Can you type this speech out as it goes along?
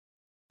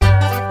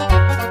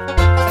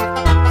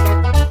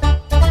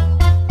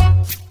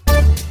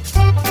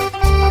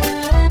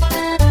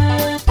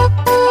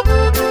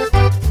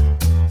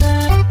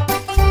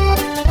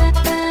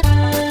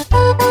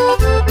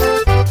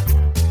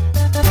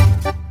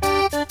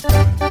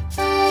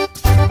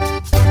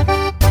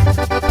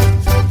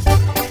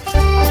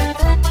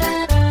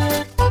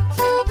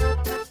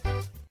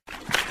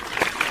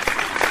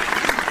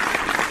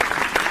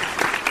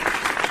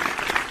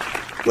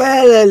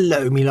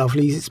Hello, me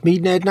lovelies. It's me,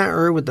 Ned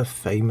Natter, with the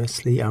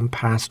famously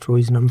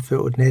unpasteurised and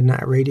unfiltered Ned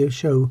Natter radio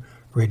show,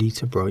 ready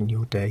to brighten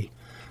your day.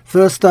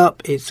 First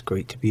up, it's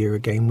great to be here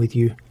again with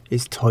you.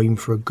 It's time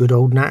for a good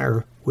old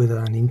natter with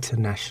an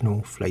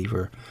international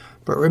flavour.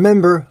 But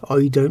remember,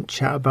 I don't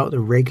chat about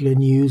the regular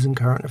news and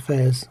current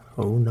affairs.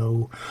 Oh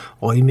no,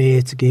 I'm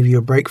here to give you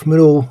a break from it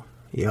all.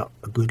 Yep,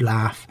 a good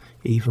laugh,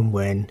 even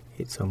when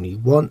it's only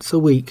once a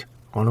week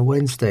on a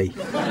Wednesday.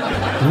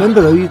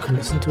 Remember though, you can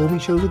listen to all my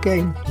shows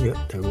again.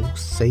 Yep, they're all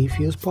saved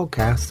for you as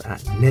podcasts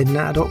at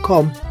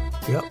nednatter.com.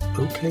 Yep,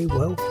 okay,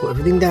 well, put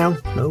everything down.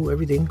 No,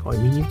 everything, I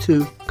mean you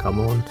too. Come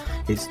on,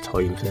 it's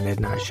time for the Ned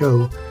Natter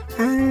Show,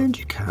 and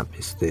you can't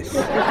miss this.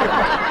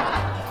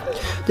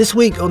 This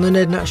week on the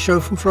Ned Natter Show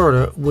from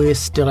Florida, we're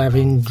still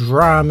having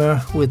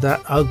drama with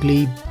that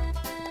ugly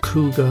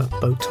cougar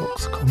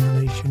Botox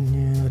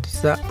combination. Yeah,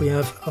 it's that we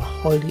have a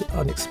highly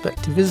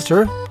unexpected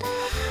visitor.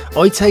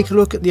 I take a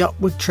look at the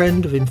upward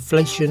trend of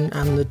inflation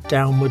and the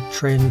downward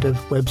trend of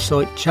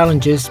website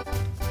challenges,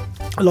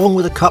 along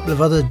with a couple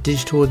of other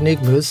digital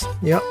enigmas.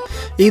 Yep.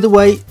 Either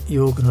way,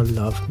 you're going to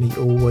love me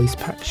always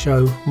packed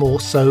show, more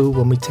so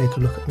when we take a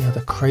look at the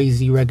other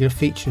crazy regular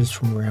features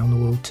from around the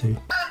world too.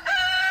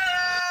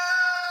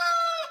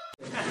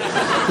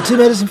 The Two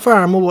Medicine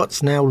Farm, or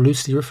what's now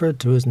loosely referred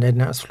to as Ned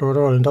Natter's Florida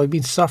Island, I've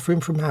been suffering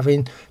from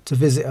having to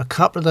visit a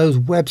couple of those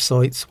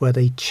websites where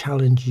they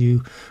challenge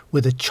you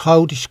with a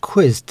childish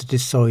quiz to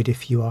decide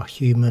if you are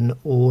human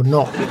or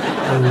not.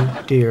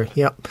 Oh dear,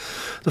 yep.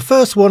 The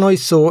first one I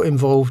saw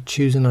involved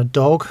choosing a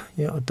dog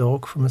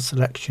from a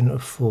selection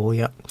of 4,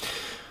 yep.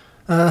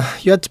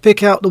 You had to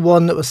pick out the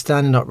one that was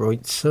standing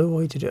upright, so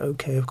I did it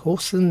okay, of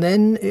course, and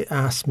then it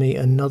asked me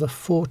another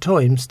 4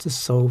 times to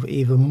solve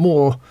even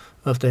more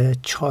of their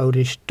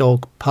childish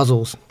dog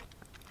puzzles.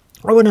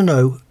 I want to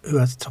know who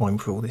has time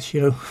for all this,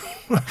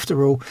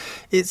 After all,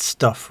 it's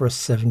stuff for a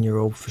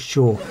 7-year-old for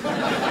sure.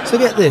 So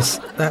get this,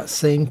 that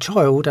same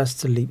child has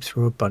to leap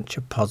through a bunch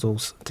of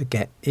puzzles to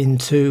get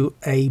into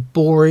a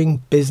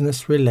boring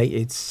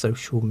business-related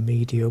social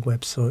media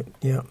website,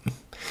 yeah.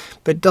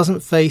 But it doesn't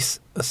face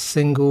a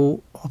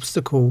single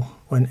obstacle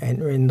when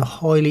entering the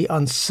highly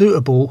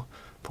unsuitable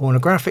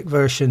pornographic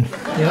version,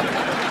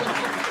 yeah.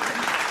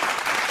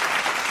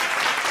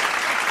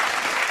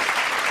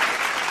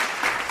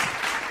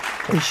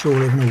 We sure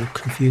live in a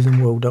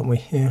confusing world, don't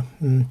we? Yeah.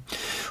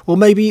 Or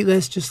maybe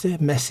there's just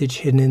a message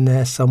hidden in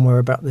there somewhere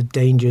about the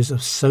dangers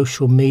of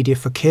social media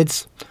for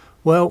kids.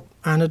 Well,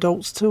 and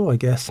adults too, I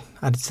guess.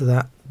 Added to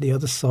that, the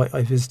other site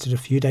I visited a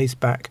few days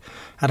back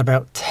had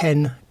about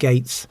 10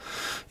 gates.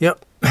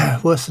 Yep,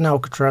 worse than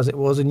Alcatraz it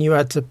was, and you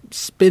had to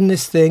spin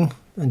this thing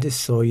and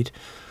decide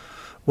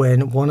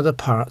when one of the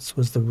parts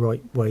was the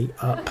right way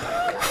up.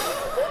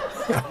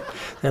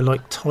 They're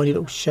like tiny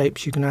little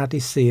shapes you can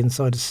hardly see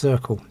inside a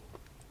circle.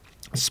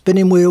 A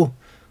spinning wheel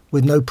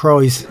with no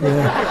prize,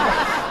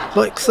 yeah.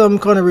 Like some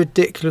kind of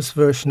ridiculous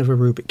version of a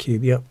Rubik's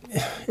Cube, yep.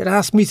 It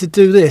asked me to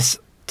do this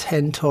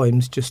 10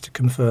 times just to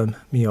confirm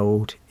my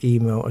old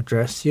email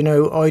address.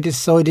 I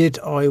decided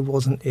I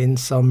wasn't in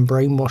some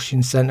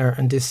brainwashing centre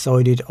and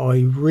decided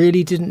I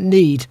really didn't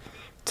need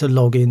to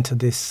log into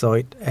this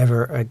site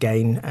ever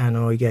again, and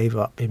I gave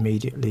up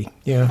immediately,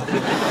 yeah.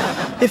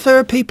 If there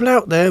are people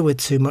out there with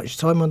too much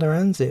time on their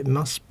hands, it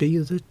must be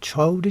the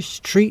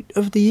childish treat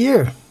of the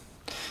year.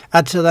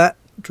 Add to that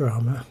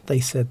drama, they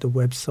said the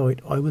website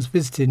I was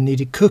visiting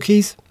needed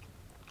cookies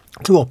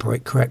to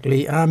operate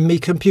correctly, and my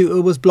computer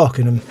was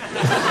blocking them.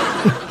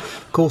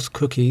 Of course,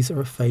 cookies are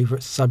a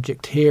favourite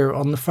subject here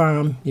on the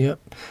farm, yep.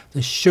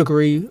 The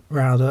sugary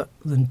rather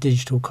than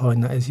digital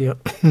kind, that is,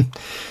 yep.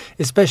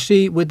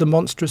 Especially with the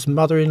monstrous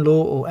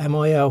mother-in-law, or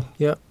MIL,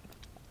 yep.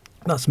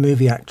 That's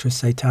movie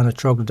actress Satana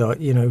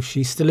Troglodyte,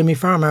 she's still in my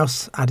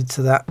farmhouse. Added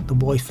to that, the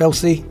wife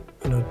Elsie,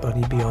 and her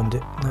buddy Beyond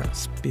It,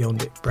 that's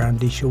Beyond It,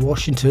 Brandisha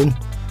Washington,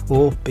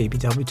 or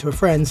BBW to her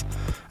friends,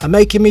 are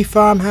making me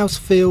farmhouse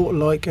feel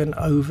like an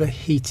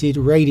overheated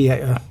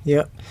radiator.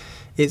 Yep,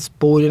 it's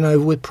boiling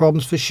over with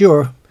problems for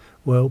sure.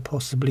 Well,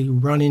 possibly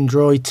running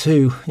dry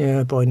too,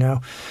 yeah, by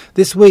now.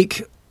 This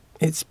week,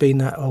 it's been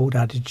that old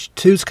adage,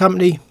 2's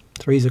company,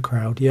 3's a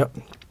crowd, yep.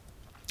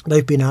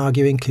 They've been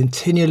arguing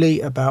continually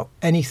about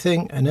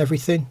anything and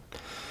everything.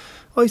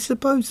 I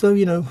suppose, though,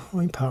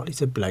 I'm partly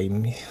to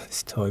blame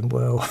this time.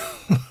 Well,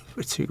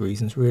 for 2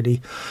 reasons,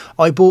 really.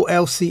 I bought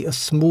Elsie a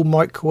small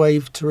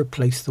microwave to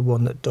replace the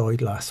one that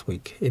died last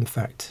week. In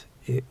fact,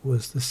 it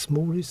was the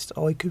smallest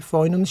I could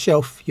find on the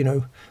shelf.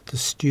 The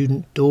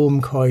student dorm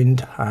kind,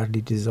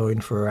 hardly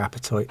designed for her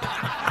appetite.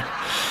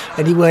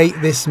 Anyway,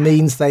 this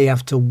means they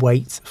have to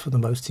wait for the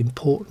most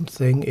important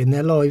thing in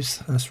their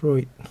lives. That's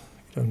right.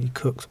 It only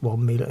cooks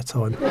 1 meal at a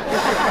time.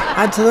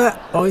 Add to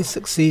that, I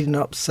succeeded in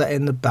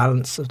upsetting the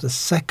balance of the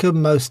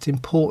second most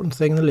important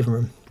thing in the living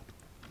room.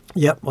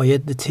 Yep, I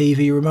had the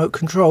TV remote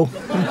control.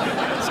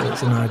 So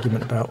it's an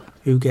argument about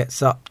who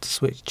gets up to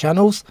switch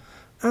channels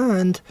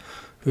and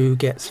who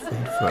gets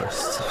fed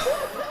first.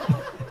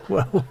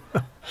 Well,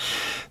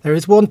 there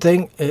is one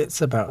thing,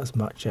 it's about as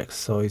much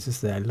exercise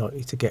as they're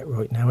likely to get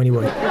right now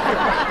anyway.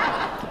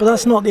 But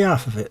that's not the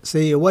half of it.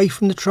 See, away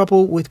from the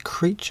trouble with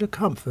creature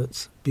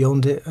comforts,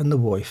 Beyond It and the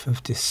wife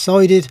have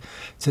decided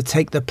to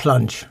take the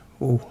plunge.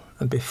 Oh,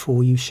 and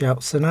before you shout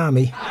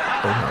tsunami,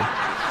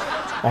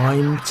 oh no,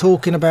 I'm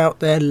talking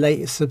about their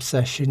latest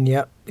obsession.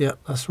 Yep,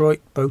 that's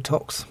right,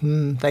 Botox.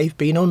 They've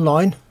been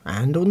online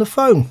and on the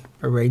phone,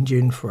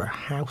 arranging for a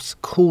house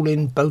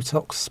calling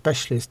Botox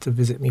specialist to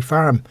visit me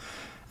farm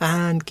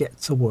and get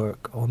to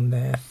work on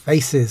their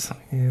faces.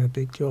 Yeah,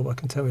 big job, I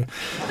can tell you.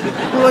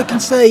 All I can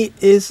say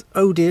is,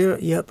 oh dear,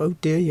 yep.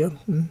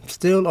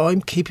 Still,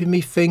 I'm keeping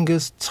me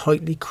fingers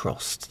tightly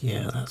crossed.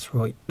 Yeah, that's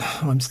right.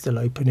 I'm still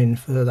opening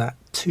for that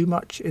too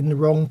much in the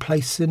wrong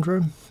place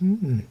syndrome.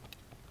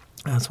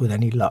 As with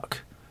any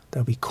luck,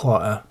 they'll be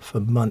quieter for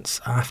months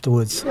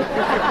afterwards.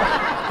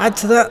 Add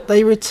to that,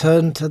 they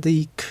return to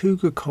the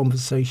cougar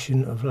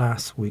conversation of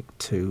last week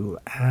too,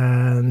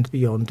 and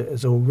Beyond It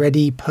has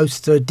already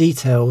posted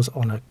details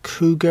on a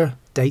cougar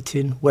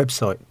dating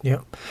website.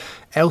 Yep.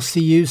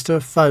 Elsie used her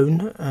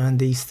phone and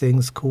these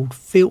things called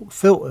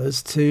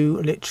filters to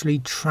literally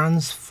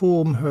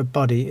transform her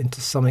body into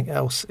something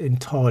else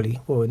entirely,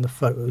 well, in the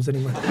photos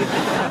anyway.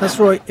 That's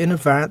right, in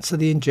advance of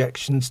the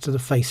injections to the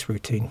face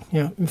routine.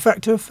 Yeah, in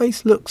fact, her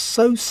face looks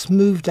so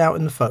smoothed out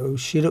in the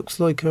photos, she looks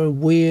like a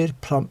weird,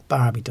 plump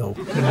Barbie doll.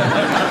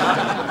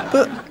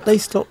 But they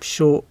stopped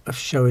short of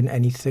showing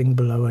anything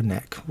below her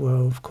neck.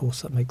 Well, of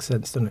course, that makes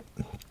sense, doesn't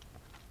it?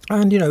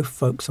 And, you know,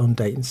 folks on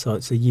dating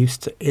sites are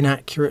used to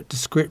inaccurate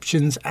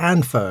descriptions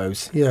and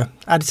photos. Yeah.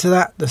 Added to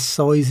that, the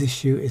size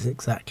issue is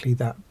exactly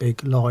that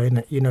big lie.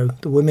 And, you know,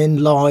 the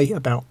women lie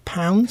about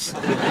pounds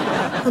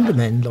and the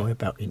men lie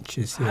about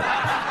inches.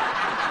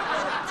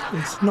 Yeah.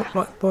 It's not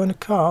like buying a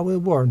car with a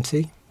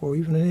warranty or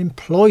even an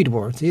implied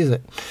warranty, is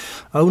it?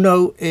 Oh,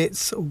 no,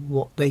 it's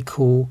what they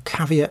call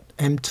caveat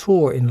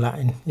emptor in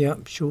Latin. Yeah,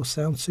 sure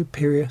sounds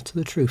superior to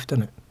the truth,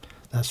 doesn't it?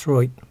 That's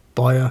right.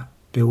 Buyer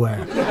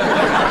beware.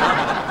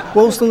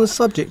 Whilst on the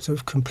subject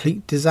of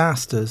complete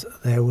disasters,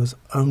 there was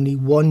only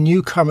one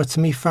newcomer to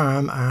me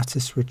farm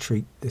artist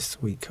retreat this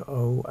week.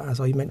 Oh, as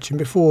I mentioned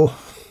before,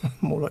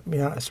 more like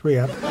me artist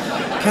rehab.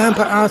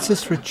 Camper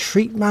artist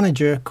retreat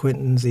manager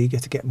Quinton's eager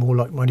to get more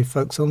like-minded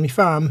folks on me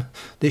farm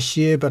this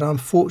year, but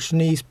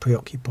unfortunately he's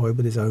preoccupied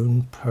with his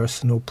own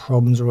personal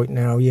problems right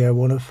now. Yeah,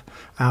 one of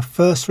our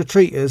first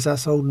retreaters,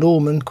 that's old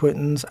Norman,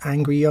 Quinton's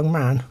angry young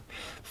man,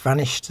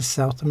 vanished to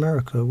South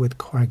America with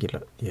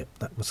Coagulate. Yep,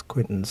 that was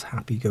Quinton's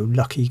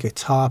happy-go-lucky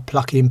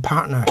guitar-plucking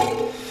partner.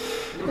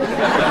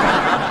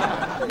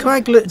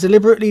 Coagulate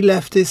deliberately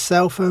left his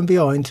cell phone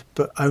behind,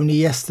 but only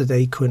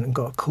yesterday Quinton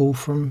got a call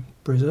from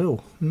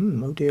Brazil.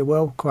 Oh dear,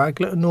 well,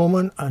 Coagulate and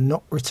Norman are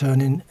not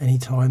returning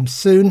anytime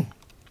soon.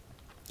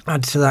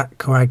 Add to that,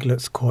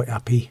 Coagulate's quite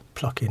happy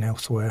plucking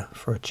elsewhere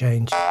for a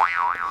change.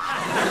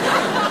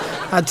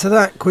 Add to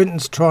that,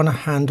 Quinton's trying to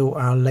handle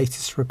our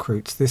latest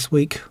recruits this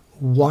week.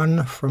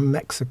 One from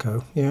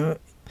Mexico. Yeah,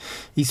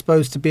 he's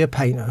supposed to be a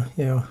painter.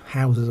 You know,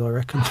 houses, I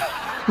reckon.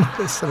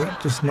 There's something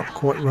just not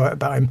quite right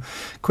about him.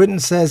 Quinton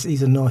says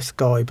he's a nice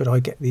guy, but I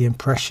get the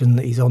impression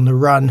that he's on the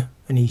run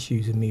and he's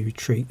using me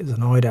retreat as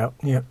an hideout.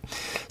 Yeah.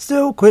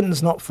 Still,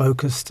 Quinton's not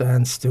focused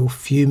and still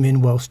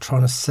fuming whilst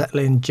trying to settle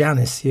in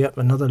Janice. Yep,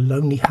 another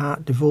lonely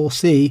heart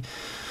divorcee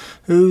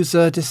who's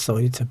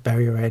decided to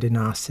bury her head in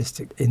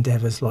artistic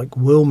endeavours like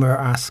Wilmer,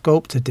 our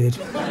sculptor, did.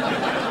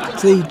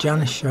 See,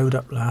 Janice showed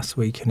up last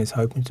week and is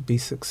hoping to be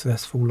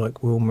successful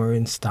like Wilmer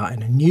in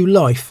starting a new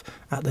life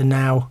at the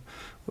now,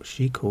 what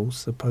she calls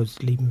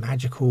supposedly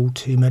magical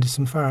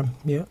two-medicine farm.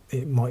 Yeah,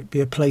 it might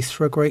be a place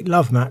for a great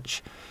love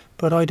match,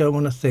 but I don't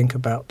want to think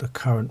about the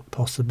current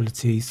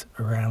possibilities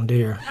around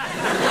here.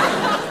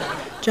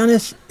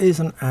 Janice is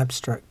an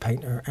abstract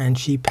painter and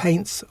she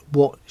paints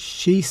what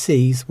she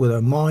sees with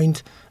her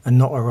mind and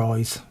not her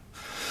eyes.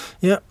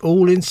 Yep,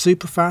 all in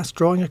super fast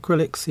drying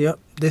acrylics. Yep,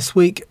 this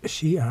week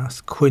she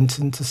asked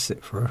Quinton to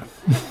sit for her.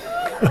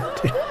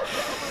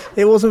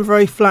 It wasn't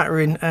very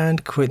flattering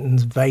and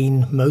Quinton's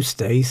vain most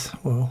days.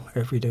 Well,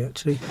 every day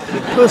actually.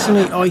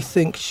 Personally, I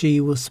think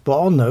she was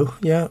spot on though.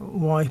 Yeah,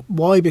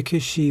 why?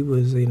 Because she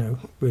was, you know,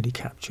 really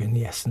capturing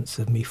the essence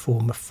of me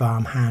former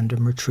farm hand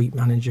and retreat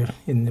manager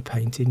in the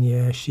painting.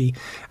 Yeah, she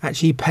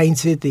actually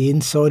painted the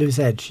inside of his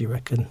head, you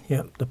reckon.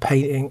 Yep, the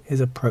painting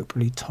is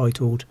appropriately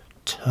titled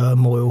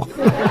Turmoil.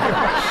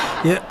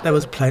 Yep, there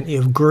was plenty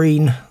of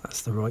green.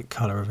 That's the right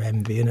colour of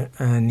envy in it,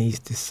 and he's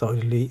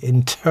decidedly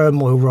in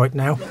turmoil right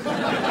now.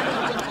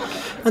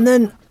 And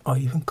then I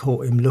even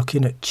caught him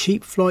looking at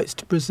cheap flights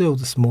to Brazil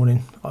this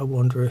morning. I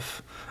wonder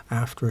if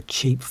after a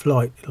cheap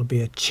flight it'll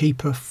be a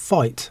cheaper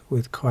fight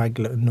with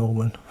Coagulate and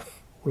Norman.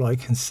 All I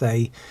can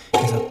say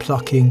is a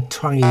plucking,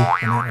 twangy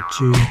and out of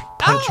tune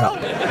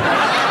punch-up.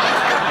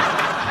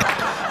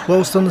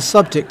 Whilst on the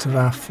subject of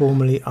our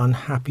formerly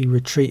unhappy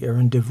retreater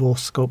and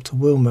divorced sculptor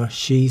Wilma,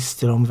 she's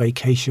still on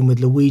vacation with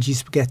Luigi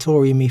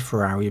Spaghettori, me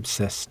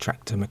Ferrari-obsessed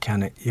tractor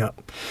mechanic.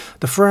 Yup.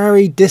 The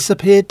Ferrari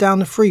disappeared down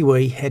the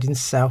freeway heading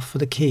south for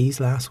the Keys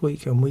last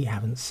week and we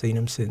haven't seen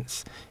him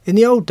since. In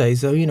the old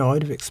days though, you know,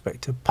 I'd have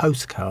expected a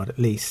postcard at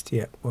least.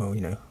 Yeah, well,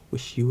 you know,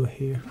 wish you were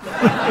here.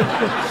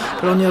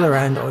 But on the other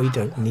hand, I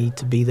don't need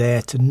to be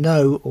there to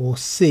know or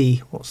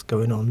see what's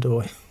going on,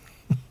 do I?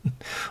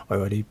 I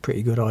already have a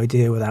pretty good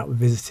idea without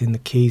visiting the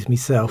Keys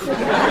myself.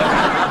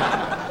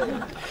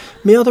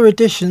 My other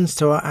additions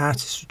to our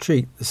artist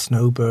retreat, the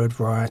Snowbird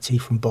variety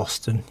from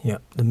Boston,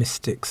 yep, the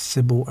Mystics,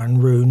 Sybil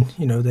and Rune,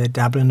 they're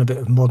dabbling a bit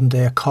of modern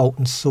day occult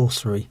and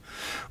sorcery.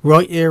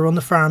 Right here on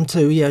the farm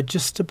too,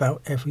 just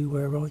about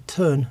everywhere I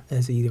turn,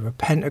 there's either a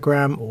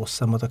pentagram or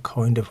some other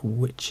kind of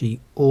witchy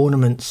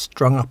ornament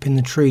strung up in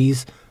the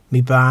trees,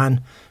 me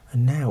barn,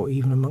 and now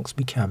even amongst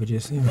me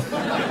cabbages.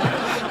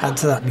 Add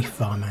to that, me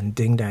farmhand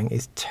Ding Dang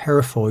is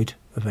terrified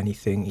of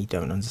anything he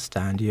don't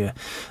understand.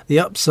 The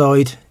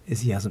upside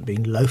is he hasn't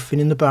been loafing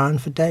in the barn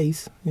for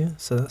days.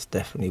 So that's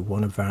definitely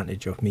one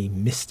advantage of me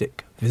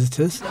mystic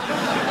visitors.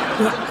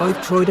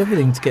 I've tried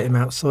everything to get him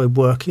outside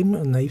working,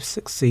 and they've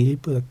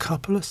succeeded with a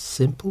couple of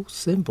simple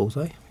symbols,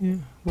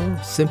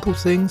 well, simple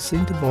things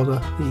seem to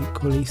bother the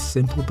equally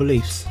simple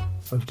beliefs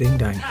of Ding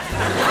Dang.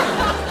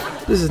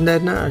 This is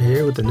Ned Natter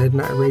here with the Ned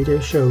Natter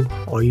Radio Show.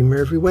 I'm here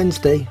every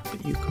Wednesday,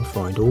 but you can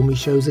find all my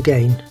shows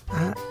again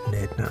at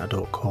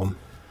nednatter.com.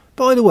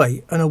 By the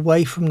way, and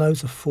away from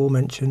those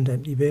aforementioned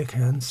empty beer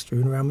cans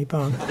strewn around my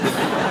barn,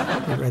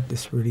 I read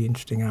this really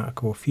interesting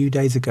article a few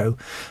days ago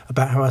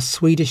about how our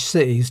Swedish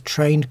cities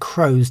trained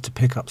crows to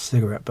pick up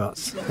cigarette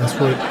butts. That's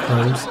right,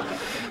 crows.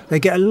 They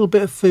get a little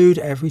bit of food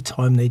every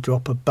time they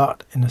drop a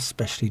butt in a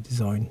specially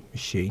designed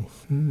machine.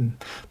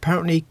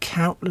 Apparently,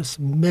 countless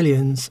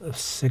millions of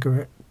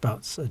cigarette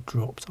butts are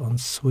dropped on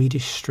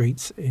Swedish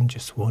streets in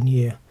just 1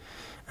 year.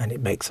 And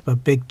it makes up a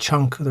big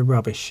chunk of the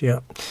rubbish,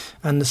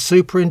 And the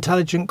super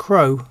intelligent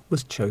crow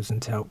was chosen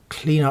to help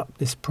clean up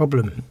this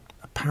problem.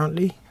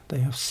 Apparently, they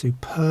have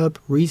superb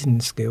reasoning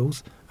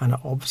skills and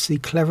are obviously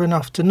clever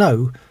enough to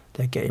know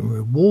they're getting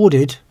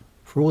rewarded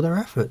for all their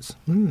efforts.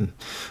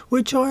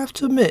 Which I have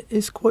to admit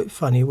is quite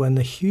funny when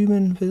the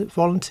human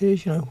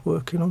volunteers,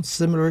 working on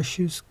similar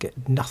issues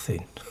get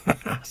nothing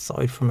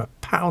aside from a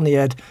pat on the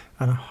head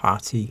and a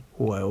hearty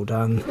well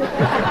done.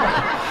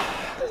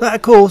 That,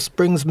 of course,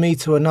 brings me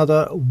to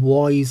another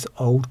wise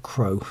old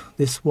crow.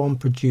 This one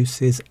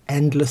produces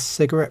endless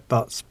cigarette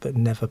butts but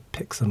never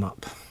picks them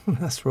up.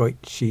 That's right,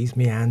 she's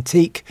me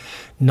antique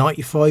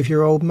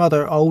 95-year-old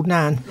mother, old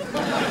Nan.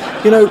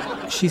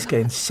 She's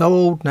getting so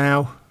old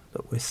now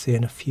that we're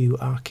seeing a few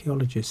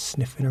archaeologists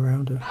sniffing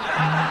around her.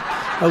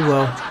 Oh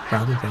well,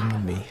 rather them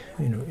than me.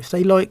 If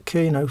they like,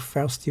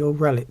 Fausty old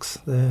relics,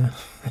 they're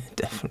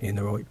definitely in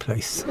the right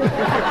place.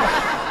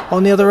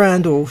 On the other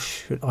hand, or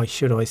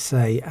should I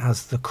say,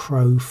 as the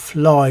crow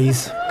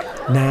flies,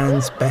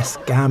 Nan's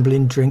best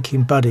gambling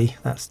drinking buddy,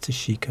 that's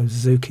Toshiko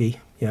Suzuki.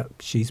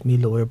 Yep, she's me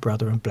lawyer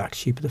brother and black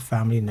sheep of the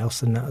family,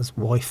 Nelson Natter's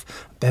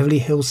wife, Beverly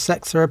Hills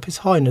sex therapist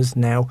Heiner's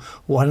now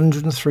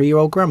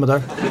 103-year-old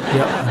grandmother.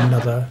 Yep,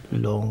 another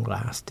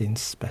long-lasting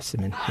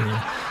specimen.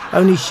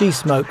 Only she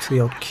smokes the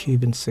odd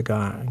Cuban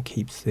cigar and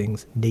keeps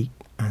things neat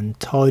and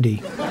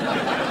tidy.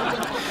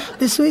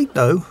 This week,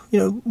 though,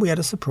 we had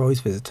a surprise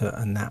visitor,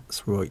 and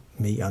that's right,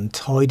 me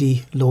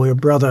untidy lawyer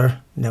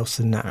brother,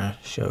 Nelson Natter,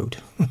 showed.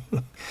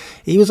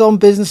 He was on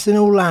business in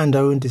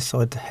Orlando and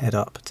decided to head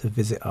up to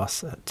visit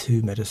us at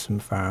 2 Medicine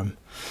Farm.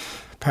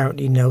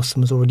 Apparently, Nelson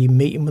was already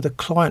meeting with a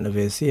client of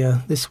his.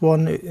 This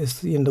one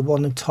is the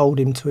one who told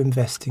him to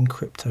invest in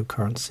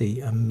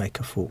cryptocurrency and make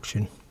a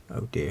fortune.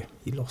 Oh dear,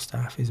 he lost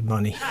half his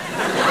money.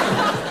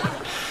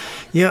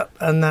 Yep,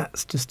 and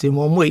that's just in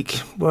 1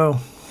 week.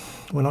 Well,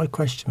 when I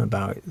questioned him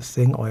about it, the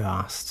thing I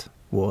asked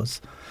was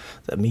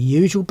that my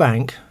usual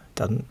bank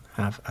doesn't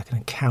have an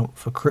account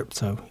for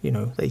crypto.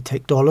 They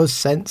take dollars,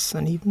 cents,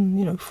 and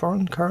even,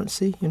 foreign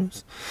currency,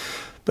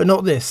 But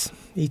not this.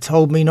 He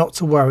told me not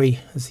to worry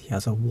as he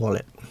has a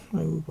wallet.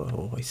 Oh,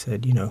 well, I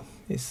said,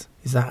 is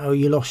that how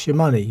you lost your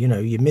money?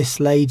 You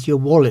mislaid your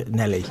wallet,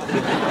 Nelly.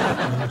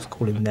 I always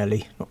call him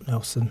Nelly, not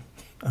Nelson,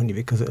 only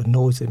because it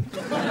annoys him.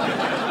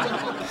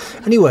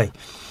 Anyway,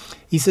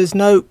 he says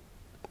no,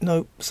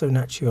 so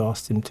naturally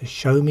asked him to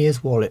show me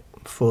his wallet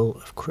full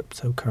of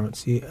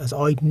cryptocurrency, as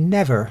I'd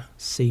never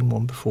seen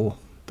one before.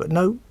 But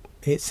no,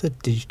 it's a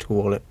digital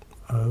wallet.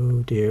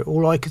 Oh dear,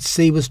 all I could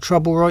see was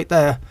trouble right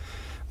there.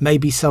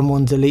 Maybe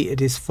someone deleted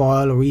his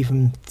file or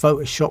even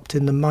photoshopped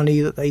in the money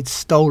that they'd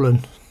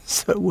stolen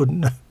so it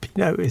wouldn't be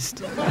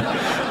noticed.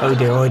 Oh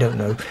dear, I don't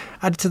know.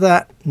 Add to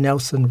that,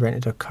 Nelson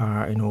rented a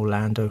car in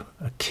Orlando,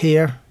 a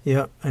Kia,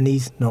 and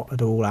he's not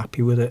at all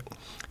happy with it.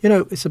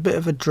 It's a bit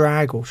of a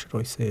drag, or should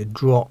I say a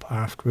drop,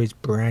 after his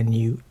brand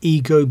new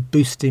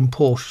ego-boosting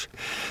Porsche.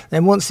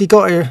 Then once he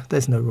got here,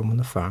 there's no room on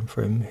the farm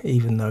for him,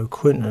 even though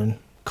Quinton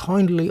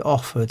kindly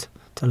offered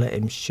to let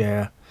him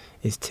share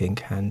his tin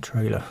can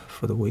trailer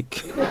for the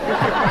week.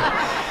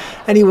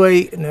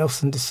 Anyway,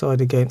 Nelson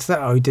decided against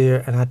that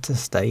idea and had to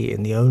stay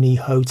in the only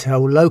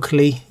hotel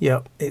locally.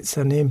 Yep, it's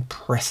an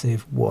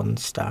impressive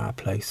 1-star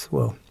place.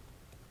 Well,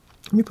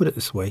 let me put it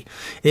this way.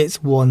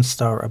 It's 1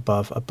 star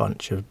above a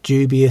bunch of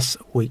dubious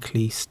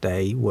weekly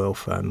stay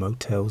welfare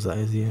motels, that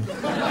is,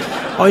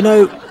 I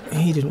know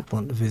he didn't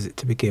want the visit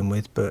to begin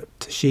with, but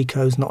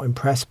Toshiko's not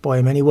impressed by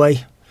him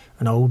anyway.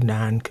 and old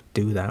Nan could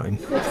do without him.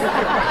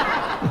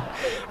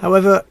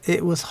 However,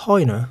 it was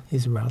Heiner,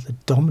 his rather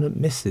dominant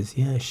missus.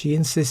 Yeah, she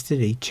insisted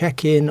he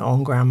check in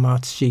on Grandma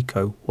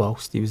Toshiko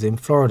whilst he was in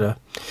Florida.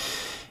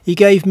 He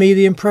gave me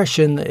the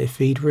impression that if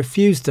he'd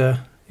refused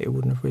her, it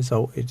wouldn't have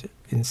resulted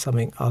in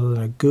something other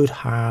than a good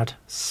hard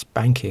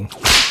spanking.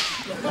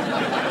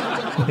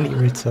 When he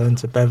returned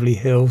to Beverly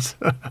Hills.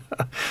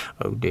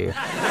 Oh dear.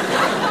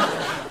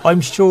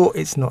 I'm sure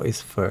it's not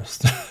his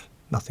first.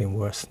 Nothing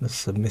worse than a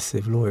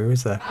submissive lawyer,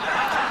 is there?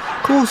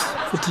 Of course,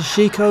 for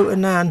Toshiko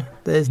and Nan,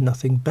 there's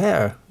nothing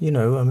better. You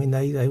know, I mean,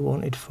 they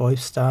wanted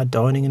 5-star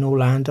dining in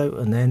Orlando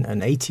and then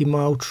an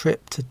 80-mile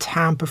trip to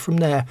Tampa from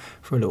there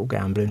for a little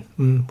gambling,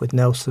 with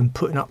Nelson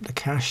putting up the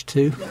cash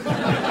too.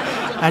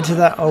 Add to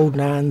that old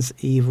Nan's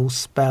evil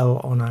spell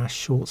on our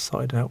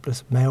short-sighted,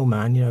 helpless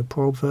mailman. You know,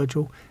 poor old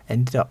Virgil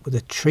ended up with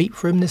a treat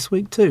for him this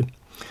week too.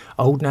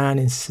 Old Nan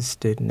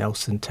insisted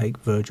Nelson take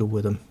Virgil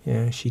with him.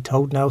 Yeah, she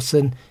told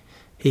Nelson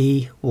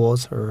he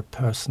was her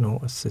personal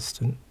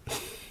assistant.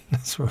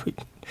 That's right.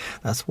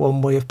 That's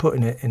one way of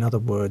putting it. In other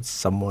words,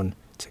 someone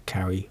to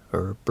carry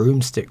her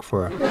broomstick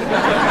for her.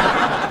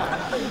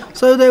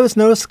 So there was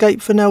no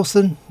escape for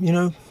Nelson. You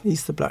know,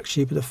 he's the black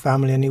sheep of the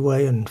family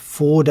anyway, and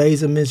 4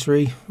 days of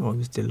misery. Oh, he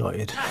was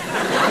delighted.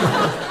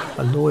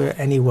 A lawyer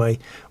anyway.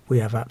 We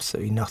have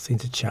absolutely nothing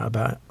to chat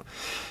about.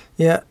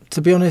 Yeah,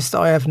 to be honest,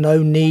 I have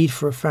no need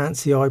for a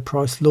fancy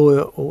high-priced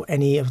lawyer or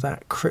any of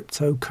that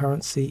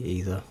cryptocurrency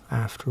either.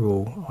 After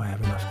all, I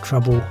have enough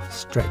trouble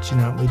stretching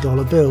out my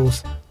dollar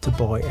bills to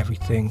buy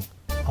everything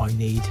I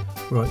need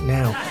right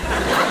now.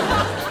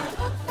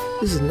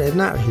 This is Ned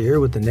Natter here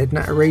with the Ned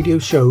Natter Radio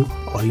Show.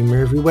 I'm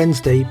here every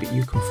Wednesday, but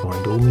you can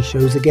find all my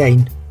shows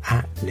again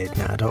at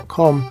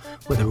nednatter.com,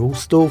 where they're all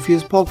stored for you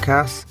as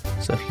podcasts.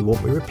 So if you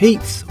want me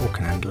repeats or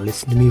can handle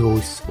listening to me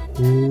voice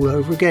all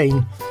over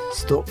again,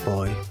 stop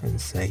by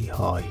and say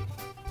hi.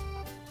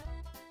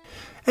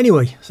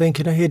 Anyway,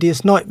 thinking of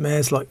hideous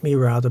nightmares like me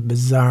rather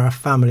bizarre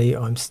family,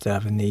 I'm still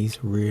having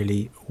these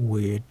really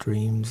weird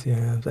dreams.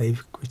 Yeah,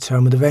 they've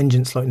returned with a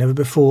vengeance like never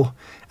before.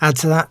 Add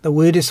to that, the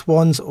weirdest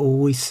ones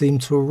always seem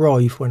to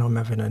arrive when I'm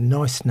having a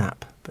nice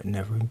nap, but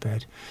never in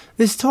bed.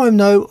 This time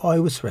though, I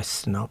was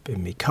resting up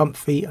in me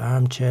comfy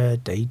armchair,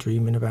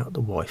 daydreaming about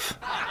the wife.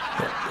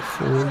 But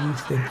before you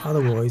think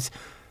otherwise,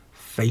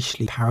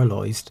 facially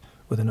paralysed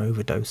with an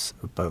overdose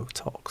of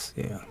Botox.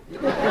 Yeah.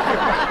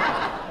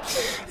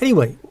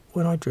 Anyway,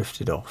 when I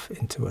drifted off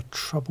into a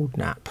troubled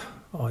nap,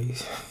 I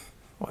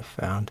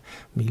found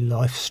me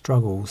life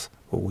struggles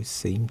always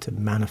seemed to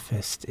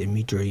manifest in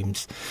me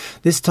dreams.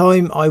 This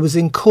time I was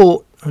in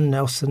court and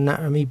Nelson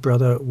Natter, me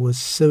brother, was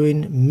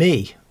suing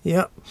me.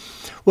 Yep.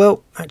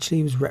 Well, actually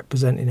he was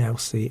representing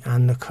Elsie,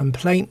 and the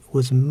complaint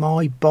was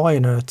my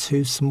buying her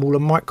too small a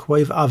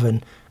microwave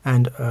oven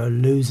and her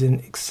losing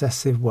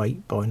excessive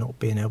weight by not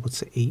being able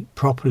to eat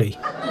properly.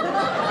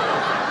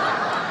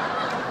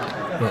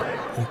 Yep.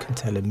 You can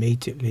tell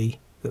immediately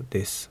that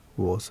this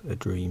was a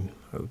dream.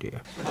 Oh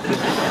dear.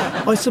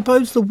 I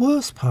suppose the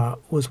worst part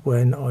was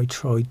when I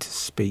tried to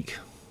speak.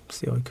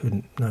 See, I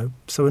couldn't, no.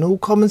 So in all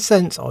common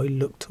sense, I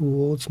looked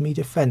towards me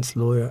defence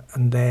lawyer,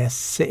 and there,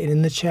 sitting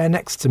in the chair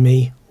next to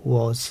me,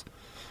 was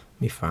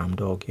me farm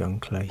dog,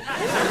 young Clay.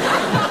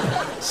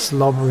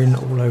 Slobbering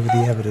all over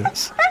the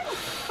evidence.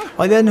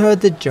 I then heard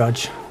the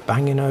judge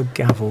banging her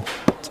gavel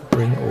to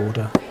bring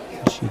order,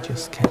 and she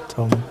just kept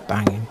on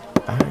banging.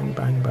 Bang,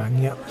 bang, bang,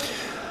 yep.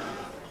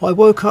 I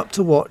woke up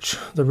to watch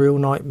the real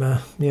nightmare.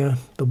 Yeah,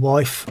 the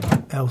wife,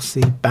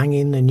 Elsie,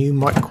 banging the new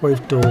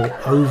microwave door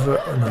over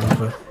and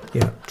over.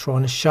 Yeah,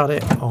 trying to shut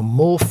it on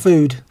more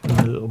food than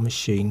the little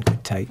machine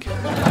could take. So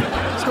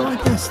I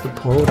guess the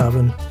poor old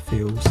oven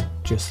feels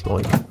just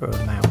like her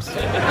mouth.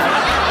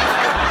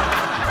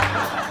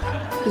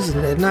 This is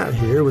Ned Natter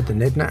here with the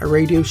Ned Natter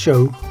Radio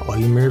Show.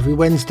 I'm here every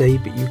Wednesday,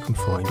 but you can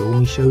find all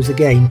my shows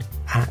again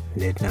at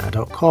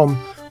nednatter.com,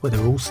 where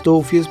they're all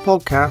stored for you as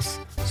podcasts.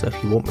 So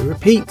if you want me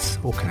repeats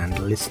or can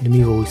handle listening to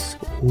me voice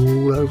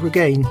all over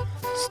again,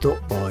 stop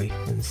by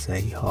and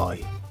say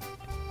hi.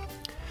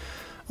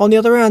 On the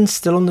other hand,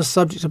 still on the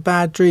subject of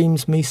bad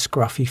dreams, me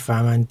scruffy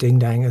famman Ding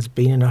Dang has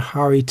been in a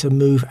hurry to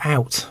move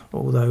out.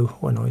 Although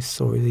when I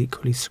saw his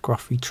equally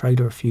scruffy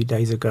trailer a few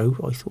days ago,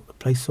 I thought the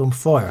place was on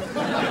fire.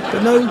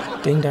 But no,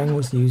 Ding Dang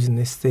was using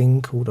this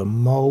thing called a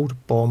mould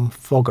bomb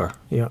fogger.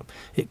 Yep,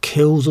 it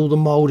kills all the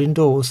mould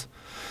indoors.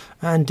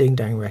 And Ding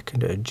Dang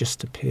reckoned it had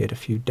just appeared a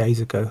few days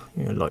ago.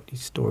 You know, likely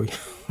story.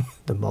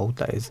 The mould,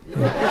 that is.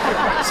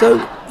 Yeah. So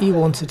he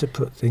wanted to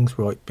put things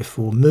right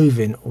before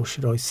moving, or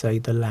should I say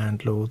the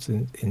landlord's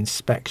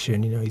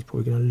inspection. You know, he's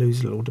probably going to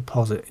lose a little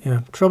deposit.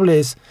 Yeah. Trouble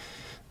is,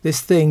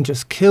 this thing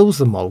just kills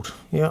the mould.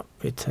 Yeah.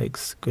 It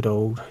takes good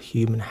old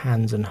human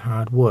hands and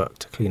hard work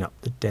to clean up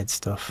the dead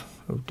stuff.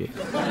 Oh dear.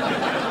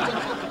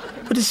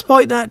 But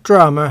despite that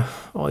drama,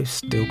 I've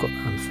still got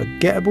an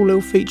unforgettable little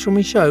feature on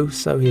my show,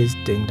 so here's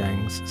Ding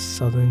Dang's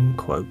southern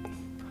quote.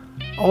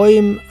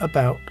 I'm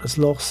about as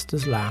lost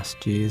as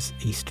last year's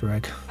Easter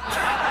egg.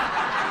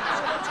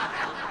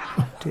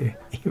 dear.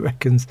 He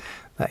reckons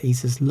that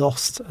he's as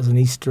lost as an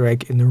Easter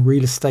egg in the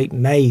real estate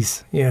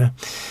maze. Yeah,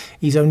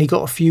 he's only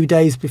got a few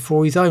days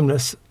before he's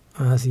homeless,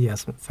 as he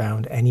hasn't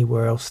found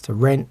anywhere else to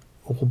rent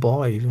or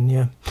buy even,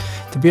 yeah.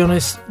 To be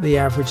honest, the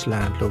average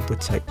landlord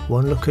would take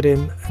one look at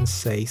him and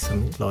say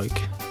something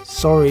like,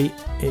 "Sorry,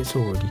 it's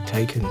already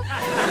taken."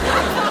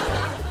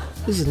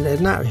 This is Ned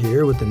Natter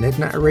here with the Ned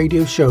Natter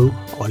Radio Show.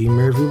 I'm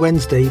here every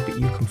Wednesday, but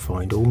you can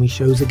find all my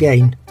shows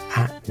again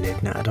at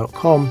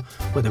nednatter.com,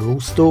 where they're all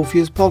stored for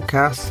you as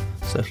podcasts.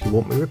 So if you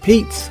want me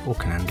repeats or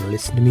can handle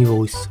listening to me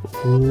voice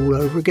all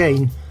over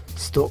again,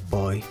 stop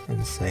by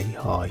and say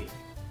hi.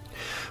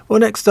 Well,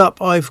 next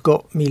up, I've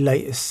got my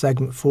latest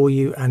segment for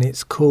you, and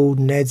it's called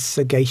Ned's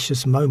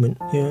Sagacious Moment.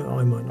 Yeah,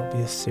 I might not be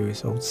a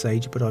serious old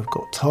sage, but I've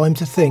got time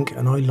to think,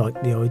 and I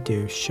like the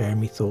idea of sharing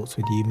my thoughts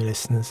with you, my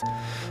listeners.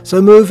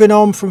 So moving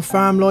on from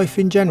farm life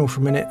in general for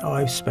a minute,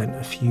 I've spent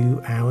a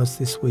few hours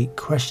this week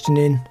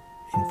questioning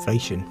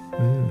inflation.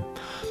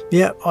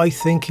 Yeah, I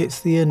think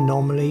it's the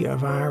anomaly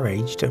of our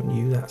age, don't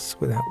you? That's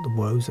without the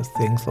woes of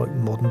things like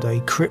modern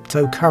day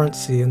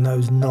cryptocurrency and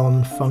those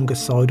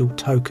non-fungicidal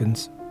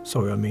tokens.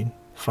 Sorry, I mean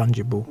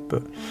fungible,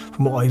 but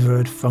from what I've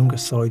heard,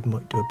 fungicide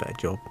might do a better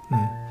job.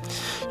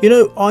 You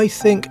know, I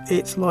think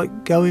it's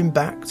like going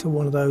back to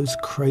one of those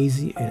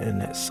crazy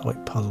internet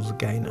site puzzles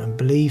again, and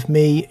believe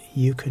me,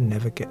 you can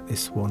never get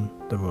this one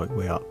the right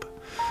way up.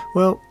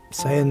 Well,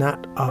 saying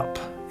that, up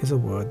is a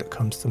word that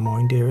comes to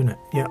mind here, isn't it?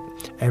 Yeah,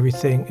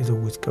 everything is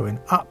always going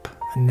up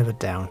and never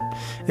down.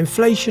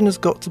 Inflation has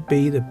got to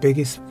be the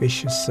biggest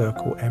vicious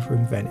circle ever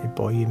invented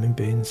by human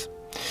beings.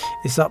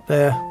 It's up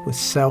there with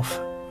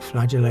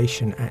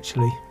self-flagellation,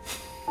 actually.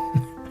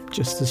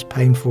 Just as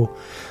painful.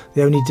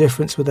 The only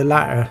difference with the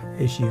latter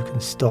is you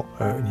can stop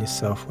hurting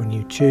yourself when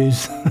you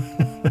choose.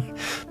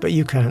 But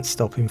you can't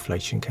stop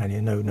inflation, can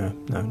you? No.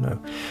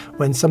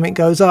 When something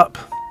goes up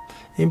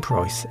in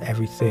price,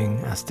 everything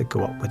has to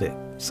go up with it.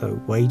 So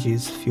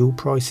wages, fuel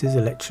prices,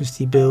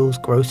 electricity bills,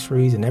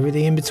 groceries and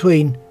everything in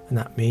between. And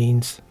that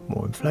means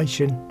more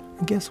inflation.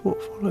 And guess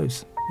what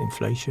follows?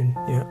 Inflation,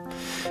 yeah.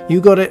 You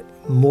got it,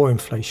 more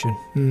inflation.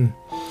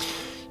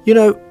 You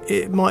know,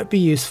 it might be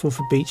useful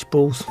for beach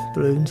balls,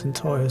 balloons and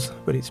tyres,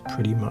 but it's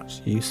pretty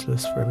much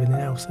useless for everything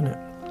else, isn't it?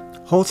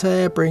 Hot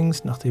air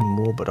brings nothing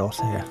more but hot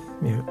air.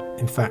 Yeah.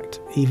 In fact,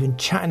 even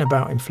chatting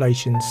about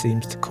inflation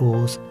seems to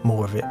cause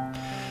more of it.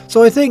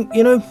 So I think,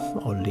 you know,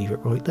 I'll leave it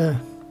right there.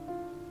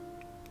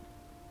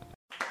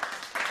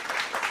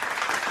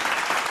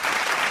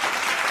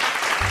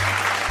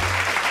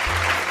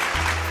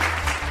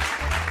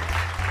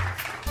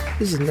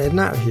 This is Ned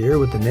Natter here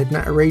with the Ned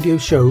Natter Radio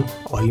Show.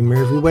 I'm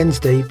here every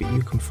Wednesday, but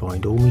you can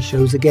find all my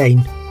shows again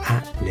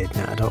at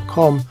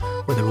nednatter.com,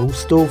 where they're all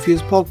stored for you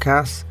as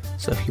podcasts.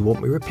 So if you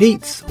want me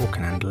repeats or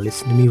can handle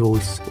listening to me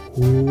voice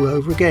all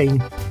over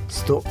again,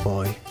 stop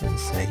by and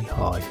say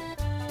hi.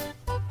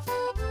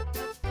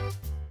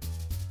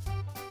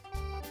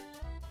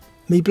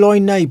 Me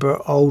blind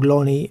neighbour, old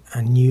Lonnie,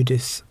 and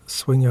nudist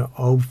swinger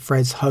old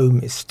Fred's home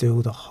is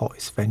still the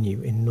hottest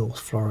venue in North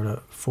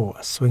Florida for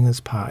a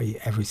swingers party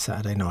every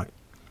Saturday night.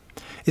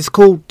 It's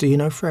called Do You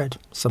Know Fred?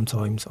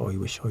 Sometimes I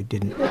wish I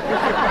didn't.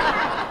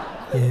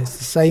 Yeah, it's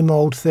the same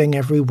old thing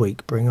every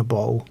week. Bring a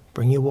bottle,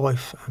 bring your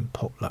wife, and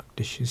potluck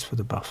dishes for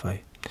the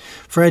buffet.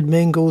 Fred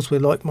mingles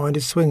with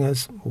like-minded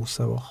swingers,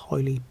 also a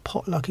highly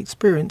potluck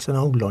experience, and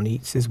old Lonnie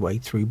eats his way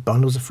through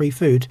bundles of free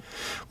food,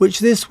 which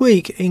this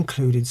week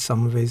included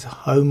some of his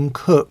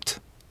home-cooked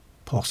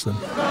possum.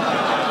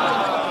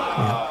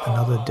 Yeah,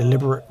 another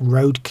deliberate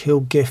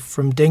roadkill gift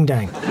from Ding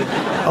Dang.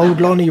 Old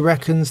Lonnie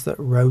reckons that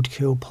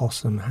roadkill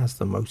possum has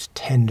the most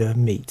tender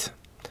meat.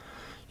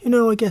 You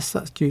know, I guess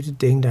that's due to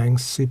Ding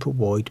Dang's super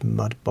wide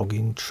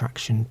mud-bogging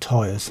traction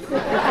tyres.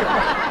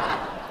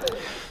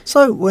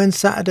 So when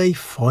Saturday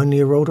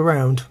finally rolled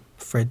around,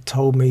 Fred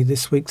told me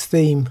this week's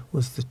theme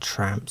was the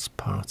Tramps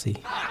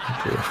Party.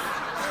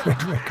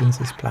 Fred reckons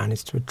his plan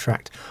is to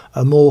attract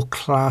a more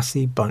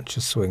classy bunch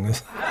of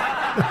swingers.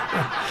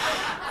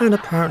 And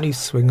apparently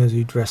swingers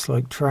who dress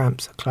like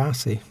tramps are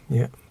classy,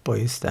 yeah, by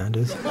his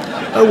standards.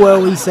 Oh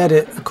well, he said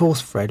it. Of course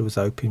Fred was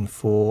hoping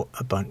for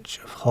a bunch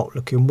of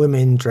hot-looking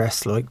women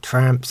dressed like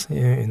tramps,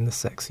 yeah, in the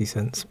sexy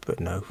sense, but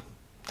no.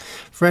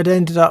 Fred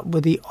ended up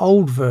with the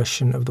old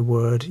version of the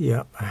word,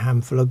 yeah, a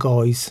handful of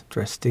guys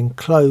dressed in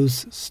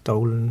clothes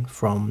stolen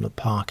from the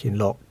parking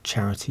lot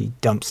charity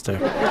dumpster.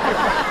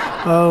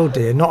 Oh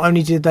dear, not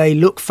only did they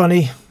look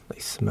funny, they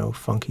smelled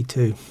funky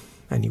too.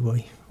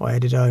 Anyway, I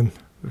headed home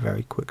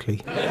very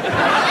quickly.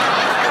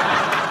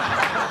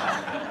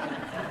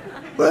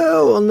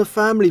 Well, on the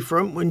family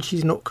front, when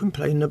she's not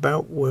complaining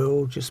about,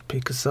 well, just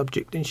pick a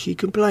subject and she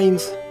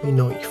complains. My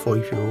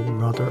 95-year-old,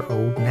 rather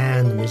old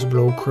Nan, the miserable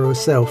old crow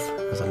herself,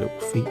 has a little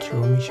feature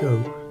on my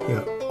show.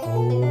 Yeah,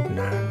 old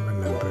Nan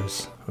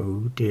remembers.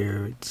 Oh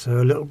dear, it's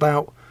a little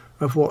bout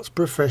of what's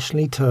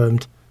professionally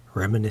termed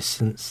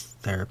reminiscence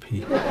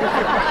therapy.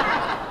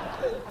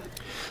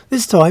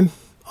 This time,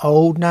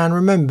 old Nan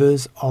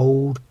remembers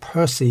old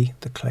Percy,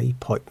 the clay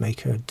pipe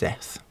maker,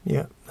 Death.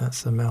 Yeah,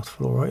 that's a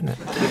mouthful, all right, isn't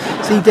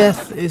it? See,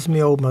 Death is my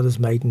old mother's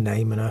maiden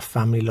name, and her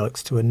family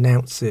likes to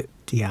announce it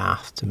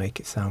Death to make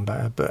it sound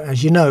better. But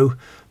as you know,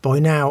 by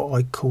now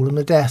I call them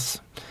the Deaths.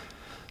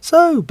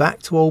 So,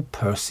 back to old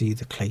Percy,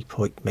 the clay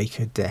pipe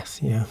maker, Death.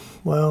 Yeah,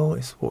 well,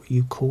 it's what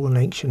you call an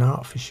ancient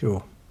art for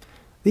sure.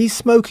 These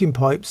smoking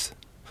pipes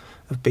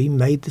have been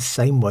made the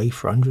same way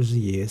for hundreds of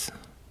years.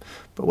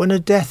 But when a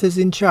Death is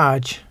in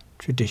charge,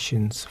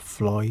 traditions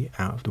fly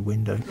out of the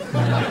window.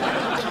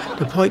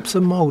 The pipes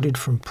are moulded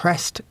from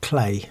pressed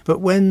clay, but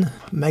when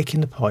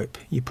making the pipe,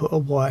 you put a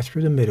wire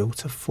through the middle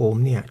to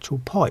form the actual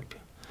pipe,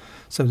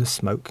 so the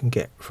smoke can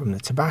get from the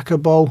tobacco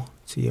bowl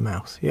to your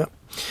mouth. Yep.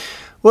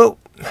 Well,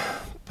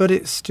 but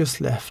it's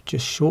just left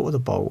just short of the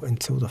bowl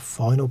until the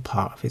final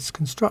part of its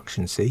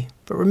construction, see?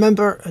 But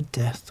remember, a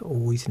Death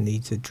always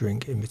needs a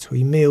drink in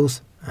between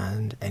meals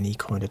and any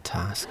kind of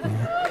task.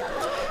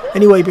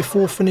 Anyway,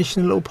 before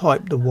finishing the little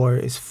pipe, the wire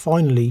is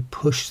finally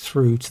pushed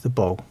through to the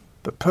bowl.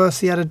 But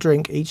Percy had a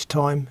drink each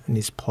time, and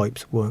his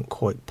pipes weren't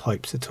quite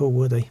pipes at all,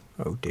 were they?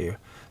 Oh dear,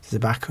 the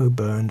tobacco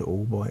burned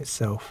all by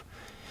itself.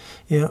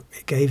 Yeah,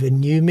 it gave a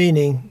new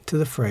meaning to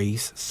the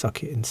phrase,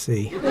 suck it and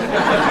see.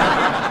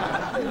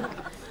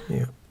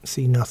 Yeah,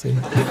 see nothing.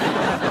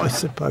 I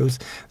suppose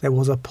there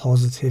was a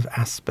positive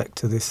aspect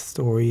to this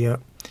story. It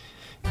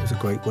was a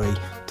great way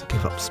to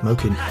give up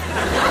smoking.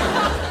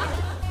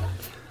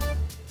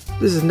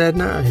 This is Ned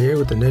Natter here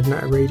with the Ned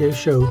Natter Radio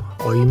Show.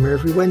 I'm here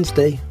every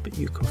Wednesday, but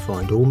you can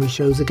find all my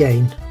shows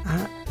again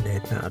at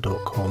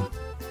nednatter.com.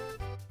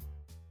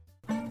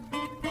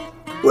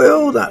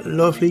 Well, that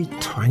lovely,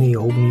 tiny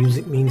old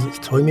music means it's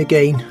time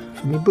again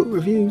for me book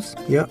reviews.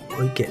 Yep,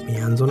 I get my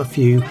hands on a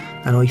few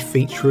and I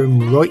feature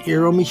them right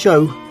here on my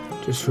show.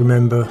 Just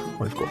remember,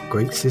 I've got a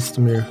great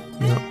system here.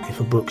 Yep, if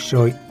a book's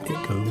shite,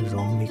 it goes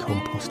on me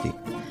compost heap.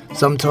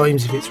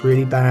 Sometimes, if it's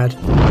really bad,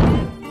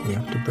 you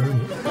have to burn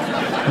it.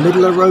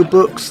 Middle of road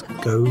books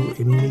go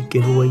in the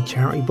giveaway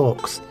charity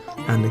box,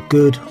 and the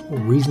good or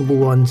reasonable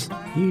ones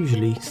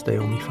usually stay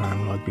on my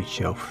farm library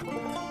shelf.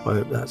 I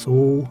hope that's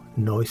all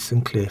nice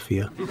and clear for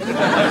you.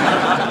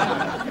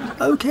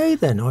 Okay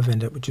then, I've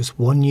ended up with just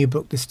one new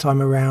book this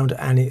time around,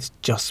 and it's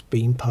just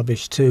been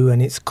published too, and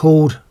it's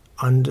called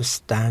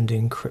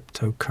Understanding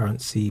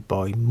Cryptocurrency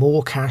by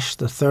Morecash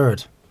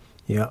III.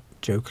 Yep,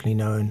 jokingly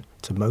known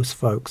to most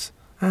folks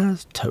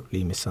as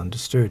Totally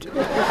Misunderstood.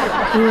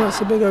 Yeah,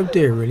 that's a big old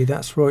deal, really.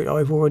 That's right,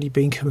 I've already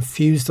been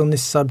confused on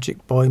this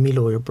subject by me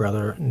lawyer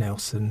brother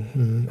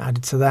Nelson.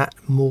 Added to that,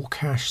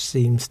 Morecash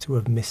seems to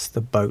have missed the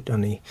boat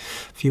only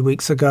a few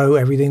weeks ago.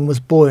 Everything was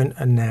buoyant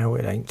and now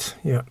it ain't.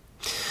 Yeah.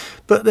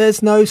 But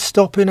there's no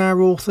stopping our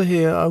author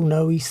here. Oh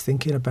no, he's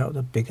thinking about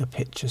the bigger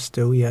picture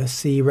still.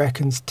 Yes, he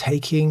reckons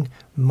taking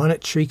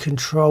monetary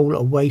control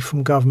away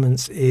from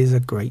governments is a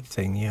great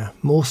thing. Yeah,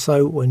 more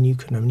so when you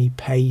can only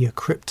pay your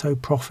crypto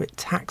profit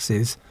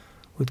taxes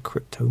with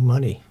crypto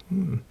money.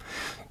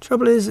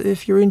 Trouble is,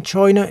 if you're in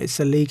China, it's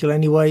illegal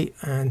anyway,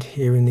 and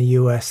here in the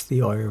US, the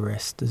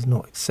IRS does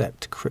not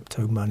accept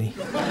crypto money.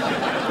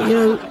 But, you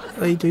know,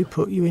 they do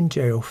put you in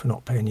jail for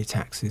not paying your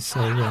taxes, so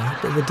a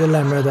bit of a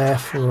dilemma there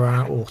for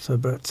our author,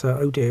 but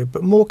oh dear.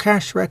 But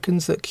Morecash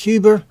reckons that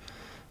Cuba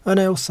and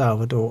El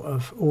Salvador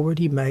have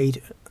already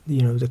made,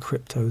 the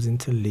cryptos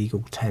into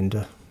legal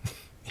tender.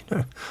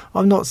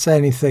 I'm not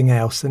saying anything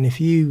else, and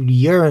if you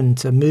yearn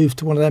to move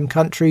to one of them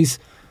countries,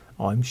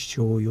 I'm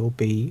sure you'll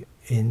be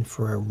in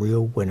for a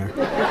real winner.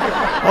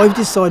 I've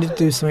decided to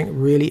do something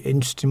really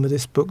interesting with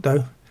this book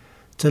though.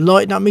 To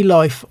lighten up my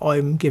life,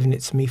 I'm giving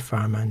it to me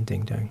farmman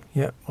Ding Dong.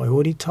 Yep, I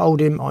already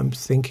told him I'm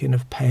thinking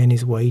of paying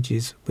his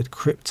wages with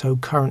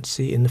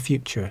cryptocurrency in the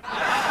future.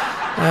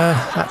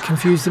 That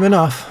confused him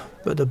enough,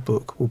 but the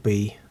book will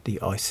be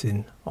the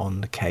icing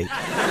on the cake.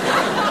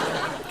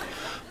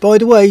 By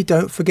the way,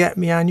 don't forget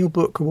me annual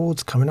book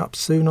awards coming up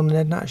soon on the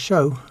Ned Natter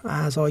Show,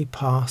 as I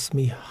pass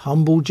me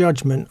humble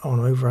judgment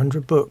on over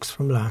 100 books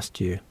from last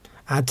year.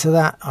 Add to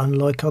that,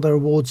 unlike other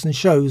awards and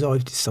shows,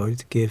 I've decided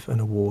to give an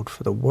award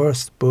for the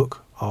worst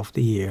book of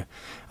the year,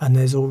 and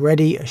there's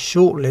already a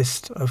short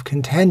list of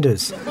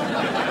contenders.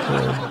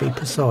 To be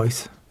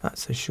precise,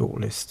 that's a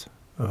short list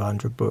of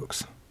 100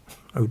 books.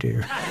 Oh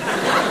dear.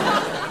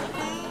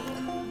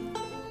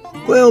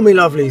 Well, me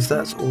lovelies,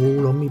 that's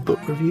all on me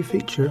book review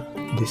feature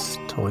this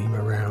time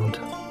around.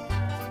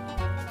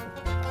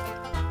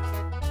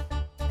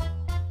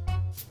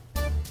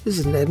 This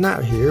is Ned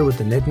Natter here with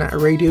the Ned Natter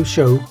Radio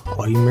Show.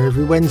 I'm here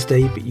every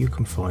Wednesday, but you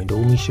can find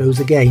all my shows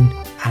again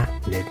at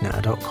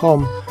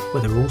nednatter.com,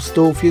 where they're all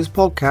stored for you as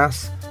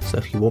podcasts. So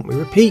if you want me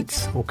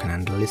repeats or can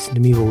handle listening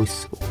to me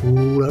voice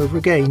all over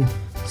again,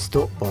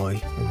 stop by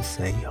and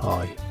say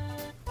hi.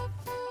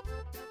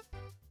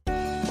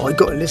 I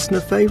got a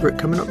listener favourite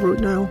coming up right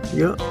now.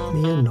 Yup,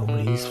 me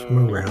anomalies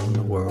from around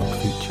the world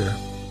feature.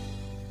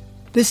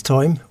 This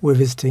time we're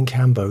visiting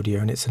Cambodia,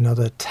 and it's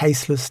another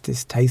tasteless,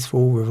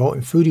 distasteful,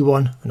 revolting foodie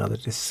one, another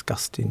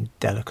disgusting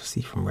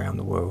delicacy from around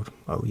the world.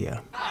 Oh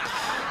yeah.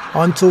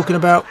 I'm talking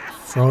about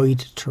fried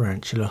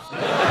tarantula.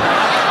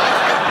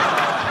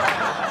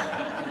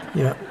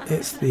 Yeah,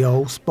 it's the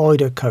old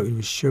spider coated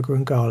with sugar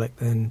and garlic,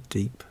 then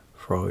deep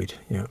fried.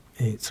 Yeah,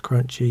 it's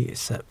crunchy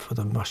except for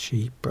the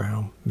mushy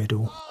brown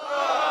middle.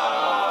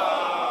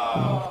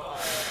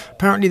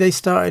 Apparently they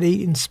started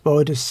eating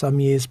spiders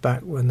some years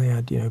back when they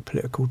had,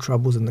 political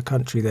troubles in the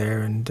country there,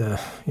 and,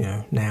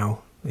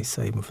 now they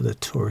save them for the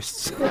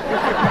tourists.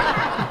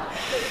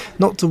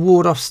 Not to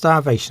ward off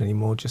starvation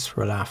anymore, just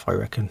for a laugh, I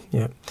reckon.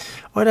 Yeah,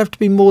 I'd have to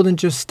be more than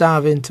just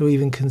starving to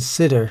even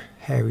consider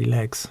hairy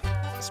legs,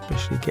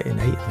 especially getting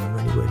 8 of them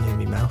anywhere near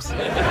my mouth.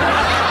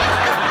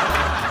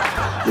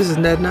 This is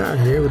Ned Natter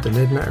here with the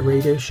Ned Natter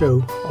Radio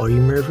Show.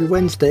 I'm here every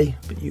Wednesday,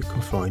 but you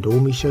can find all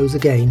my shows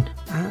again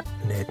at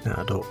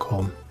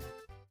nednatter.com.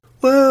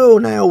 Well,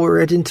 now we're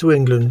heading to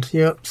England.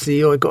 Yep,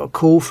 see, I got a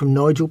call from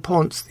Nigel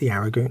Ponce, the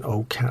arrogant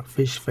old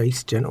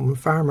catfish-faced gentleman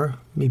farmer.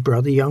 Me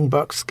brother Young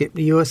Buck skipped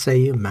the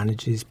USA and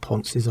manages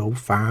Ponce's old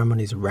farm on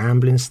his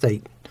rambling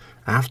estate.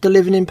 After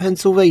living in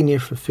Pennsylvania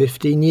for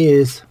 15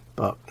 years,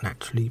 Buck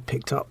naturally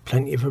picked up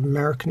plenty of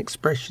American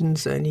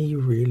expressions, and he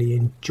really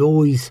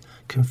enjoys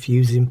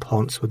confusing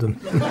Ponce with them.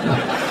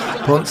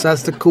 Ponce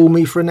has to call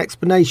me for an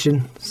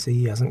explanation. See,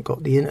 he hasn't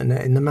got the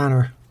internet in the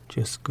manor.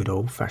 Just good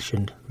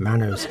old-fashioned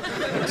manners.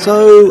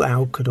 So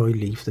how could I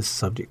leave the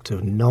subject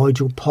of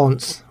Nigel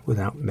Ponce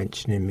without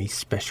mentioning me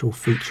special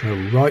feature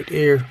right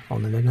here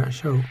on the Ned Natter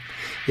Show?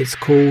 It's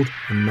called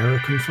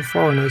American for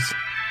Foreigners.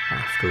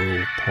 After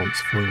all, Ponce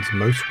finds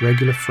most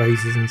regular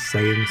phrases and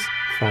sayings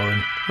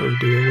foreign. Oh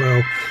dear,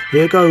 well,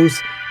 here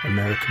goes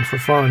American for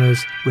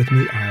Foreigners with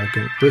me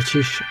arrogant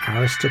British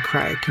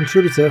aristocratic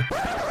contributor.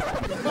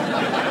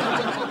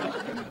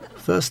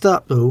 First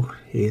up though,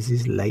 here's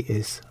his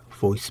latest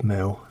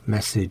voicemail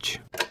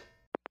message.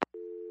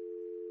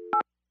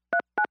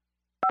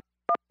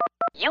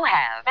 You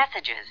have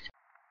messages.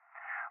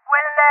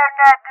 Well, hello,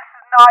 Ned. This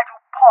is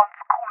Nigel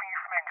Ponce calling you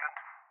from England.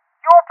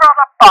 Your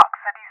brother Buck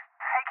said he's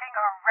taking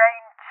a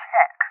rain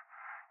check.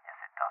 Yes,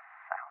 it does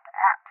sound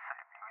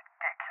absolutely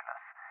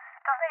ridiculous.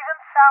 It doesn't even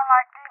sound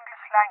like the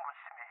English language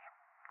to me.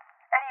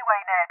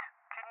 Anyway, Ned,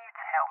 can you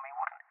tell me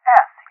what on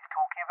earth he's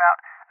talking about,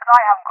 as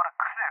I haven't got a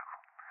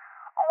clue?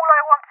 All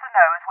I want to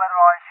know is whether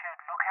I should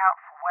look out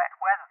for wet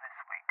weather this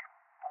week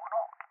or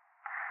not.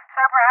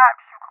 So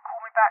perhaps you could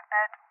call me back,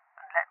 Ned,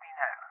 and let me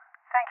know.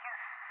 Thank you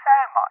so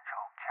much,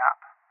 old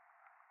chap.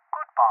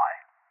 Goodbye.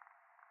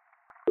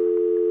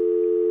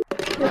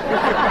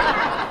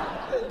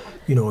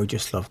 I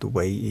just love the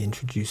way he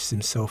introduces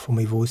himself on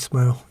my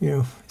voicemail.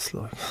 It's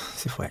like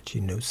as if I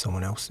actually know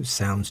someone else who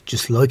sounds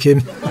just like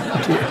him.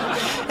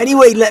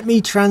 Anyway, let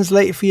me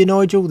translate it for you,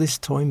 Nigel. This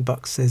time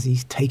Buck says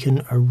he's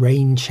taken a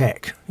rain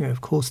check.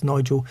 Of course,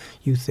 Nigel,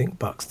 you think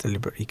Buck's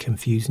deliberately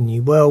confusing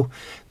you. Well,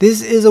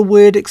 this is a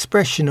weird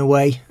expression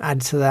away.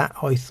 Add to that,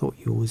 I thought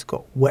you always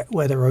got wet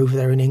weather over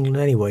there in England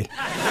anyway.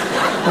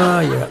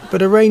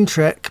 But a rain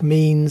check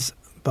means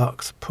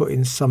Buck's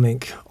putting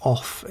something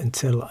off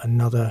until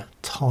another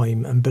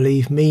time. And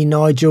believe me,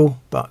 Nigel,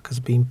 Buck has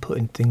been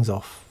putting things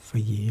off for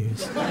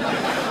years.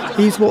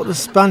 He's what the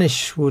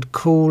Spanish would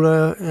call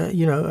a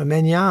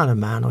mañana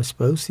man, I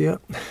suppose, yeah.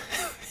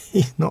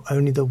 He's not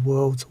only the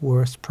world's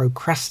worst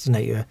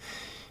procrastinator,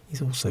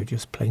 he's also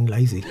just plain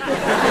lazy.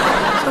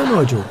 So,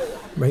 Nigel,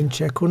 rain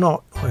check or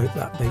not, I hope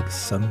that makes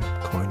some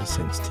kind of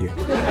sense to you.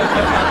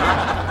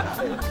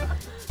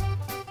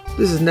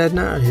 This is Ned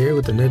Natter here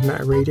with the Ned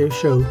Natter Radio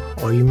Show.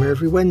 I'm here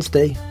every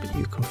Wednesday, but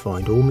you can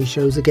find all my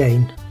shows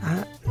again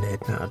at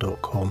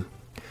nednatter.com.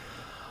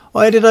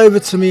 I headed over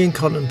to me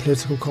incontinent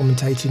political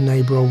commentating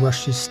neighbour old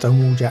Rush's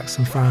Stonewall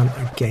Jackson farm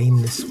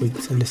again this week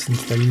to listen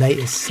to the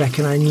latest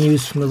second-hand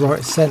news from the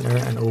right centre,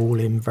 and all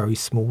in very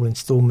small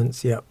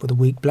instalments. Yep, with a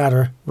weak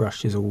bladder,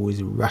 Rush is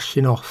always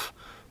rushing off.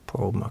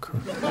 Poor old mucker.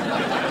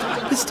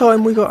 This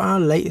time we got our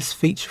latest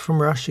feature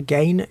from Rush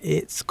again.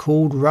 It's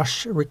called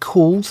Rush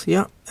Recalls,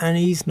 yeah, and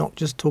he's not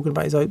just talking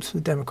about his hopes for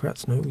the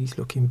Democrats, no, he's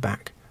looking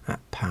back at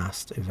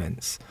past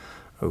events.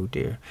 Oh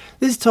dear.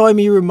 This time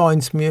he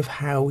reminds me of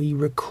how he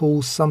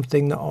recalls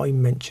something that I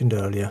mentioned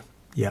earlier.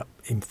 Yep,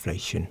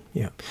 inflation,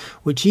 yep,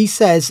 which he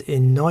says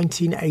in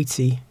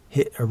 1980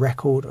 hit a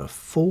record of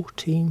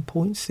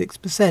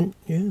 14.6%.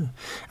 Yeah.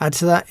 Add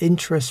to that,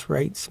 interest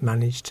rates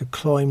managed to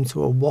climb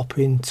to a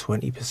whopping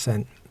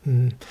 20%.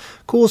 Of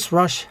course,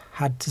 Rush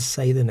had to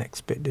say the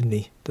next bit, didn't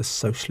he? The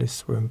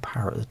socialists were in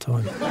power at the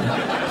time.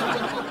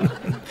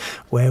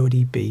 Where would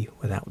he be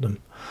without them?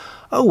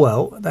 Oh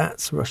well,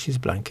 that's Rush's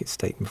blanket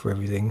statement for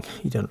everything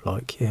he don't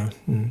like, yeah.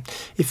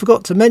 He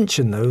forgot to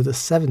mention, though, the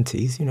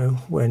 70s,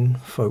 when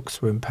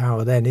folks were in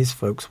power then. His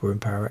folks were in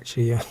power,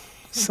 actually, yeah.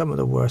 Some of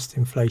the worst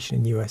inflation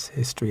in US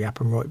history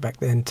happened right back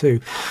then, too.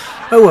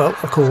 Oh well,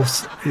 of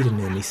course, he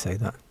didn't only say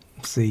that.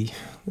 See,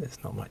 there's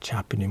not much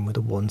happening with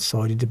a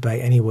one-sided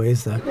debate anyway,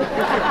 is there?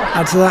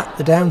 Add to that,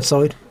 the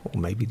downside, or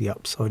maybe the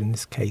upside in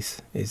this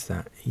case, is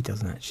that he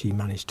doesn't actually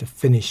manage to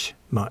finish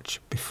much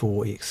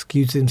before he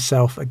excuses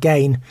himself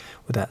again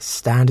with that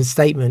standard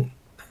statement.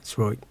 That's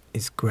right,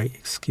 his great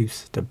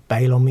excuse to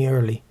bail on me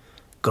early.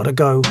 Gotta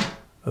go.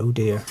 Oh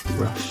dear,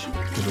 Rush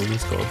has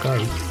always gotta go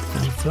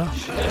and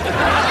flush.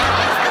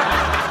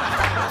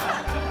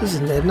 This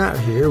is Ned Natter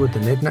here with the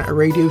Ned Natter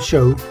Radio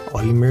Show.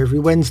 I'm here every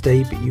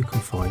Wednesday, but you can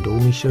find all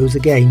my shows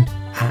again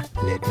at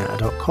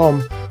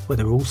nednatter.com, where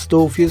they're all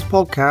stored for you as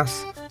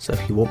podcasts. So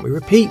if you want me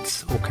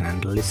repeats or can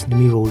handle listen to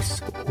me voice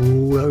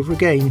all over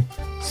again,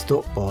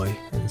 stop by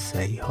and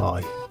say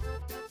hi.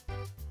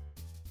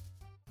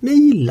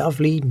 Me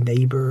lovely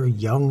neighbour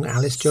young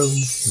Alice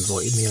Jones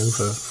invited me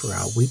over for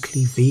our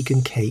weekly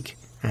vegan cake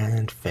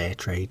and fair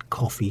trade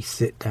coffee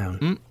sit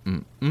down.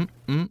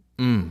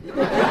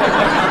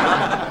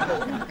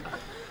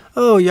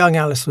 Oh, young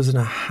Alice was in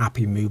a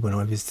happy mood when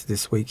I visited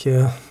this week,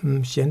 yeah.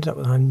 She ended up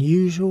with an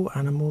unusual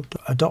animal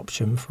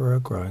adoption for her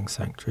growing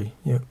sanctuary.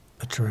 Yeah,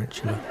 a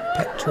tarantula,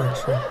 pet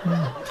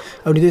tarantula.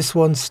 Only this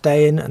one's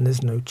staying and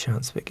there's no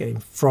chance of it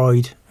getting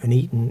fried and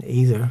eaten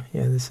either.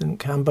 Yeah, this isn't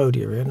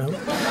Cambodia, you know.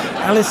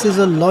 Alice is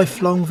a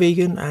lifelong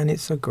vegan and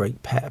it's a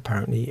great pet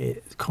apparently.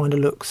 It kind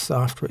of looks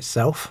after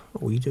itself.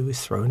 All you do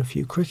is throw in a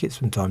few crickets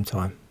from time to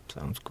time.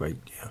 Sounds great,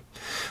 yeah.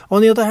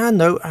 On the other hand,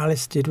 though,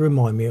 Alice did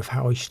remind me of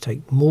how I should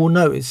take more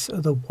notice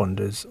of the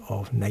wonders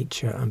of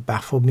nature and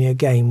baffled me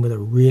again with a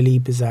really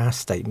bizarre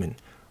statement.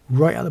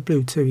 Right out of the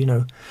blue, too, you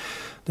know.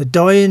 The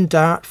dying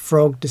dart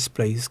frog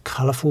displays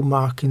colourful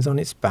markings on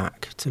its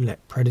back to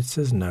let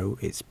predators know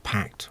it's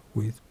packed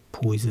with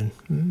poison.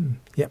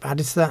 Yep,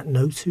 added to that,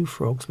 no two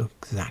frogs look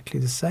exactly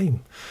the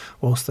same,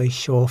 whilst they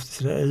show off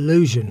the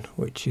illusion,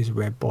 which is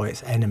read by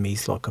its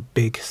enemies like a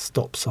big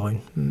stop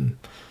sign.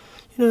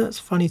 You know, that's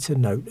funny to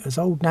note, as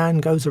old Nan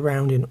goes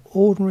around in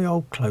ordinary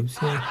old clothes,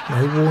 yeah,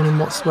 no warning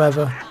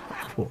whatsoever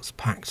of what's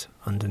packed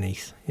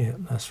underneath. Yeah,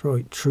 that's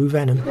right, true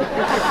venom.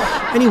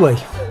 Anyway,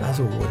 as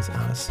always,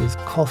 Alice's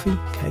coffee,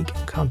 cake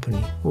and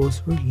company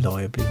was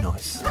reliably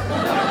nice.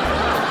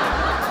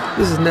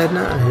 This is Ned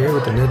Natter here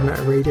with the Ned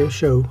Natter Radio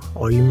Show.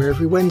 I'm here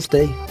every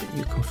Wednesday, but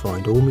you can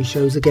find all my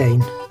shows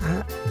again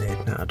at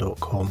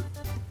nednatter.com.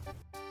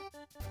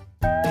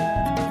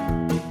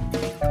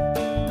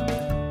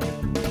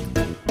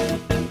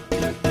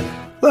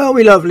 Well,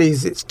 me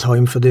lovelies, it's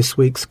time for this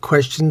week's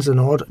questions and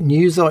odd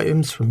news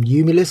items from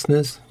you, me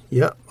listeners.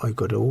 Yep, I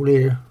got it all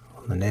here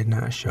on the Ned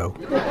Natter Show.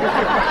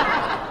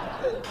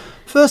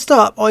 First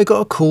up, I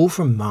got a call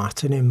from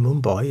Martin in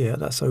Mumbai, yeah,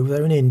 that's over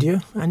there in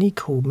India, and he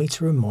called me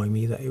to remind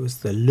me that it was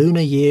the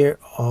lunar year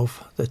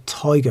of the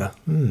tiger.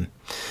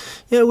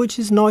 Yeah, which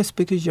is nice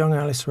because young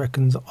Alice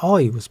reckons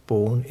I was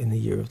born in the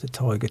year of the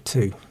tiger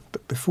too.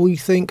 But before you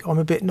think I'm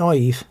a bit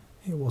naive,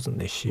 it wasn't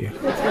this year.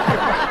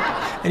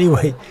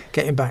 Anyway,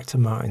 getting back to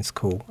Martin's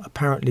call.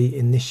 Apparently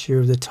in this year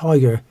of the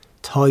tiger,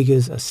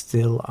 tigers are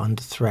still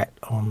under threat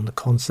on the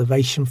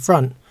conservation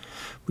front,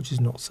 which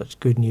is not such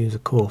good news,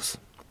 of course.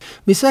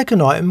 My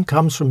second item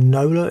comes from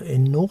Nola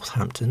in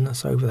Northampton,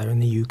 that's over there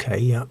in the UK.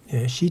 Yeah.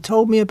 She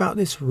told me about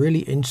this really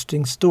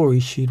interesting story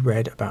she'd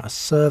read about a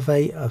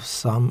survey of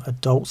some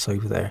adults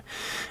over there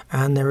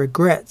and their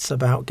regrets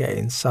about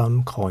getting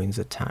some kinds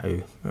of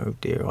tattoo. Oh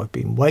dear, I've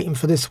been waiting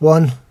for this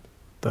one,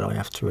 but I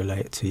have to relay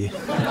it to you.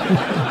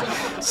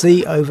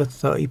 See, over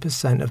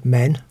 30% of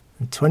men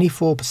and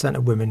 24%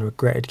 of women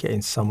regretted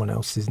getting someone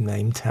else's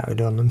name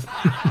tattooed on them.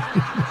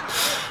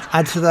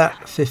 Add to that,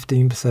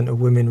 15% of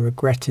women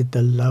regretted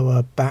the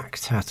lower back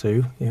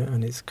tattoo, yeah,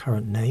 and its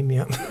current name,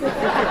 yeah.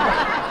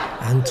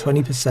 And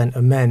 20%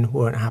 of men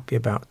weren't happy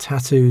about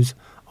tattoos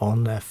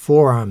on their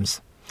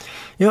forearms.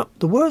 Yeah,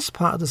 the worst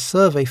part of the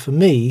survey for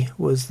me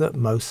was that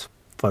most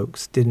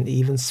folks didn't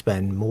even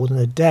spend more than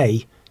a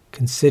day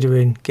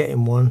considering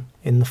getting one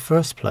in the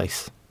first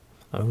place.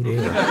 Oh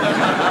dear.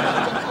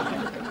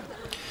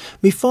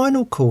 My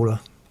final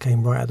caller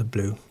came right out of the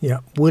blue.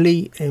 Yeah,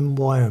 Willie in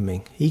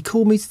Wyoming. He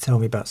called me to tell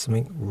me about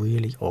something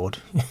really odd.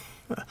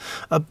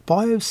 A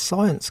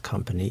bioscience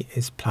company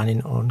is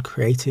planning on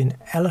creating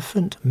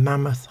elephant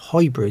mammoth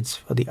hybrids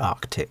for the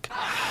Arctic.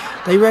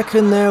 They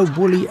reckon their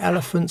woolly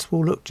elephants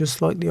will look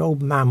just like the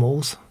old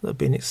mammals that have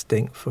been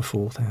extinct for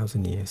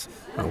 4,000 years.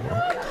 Oh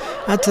well.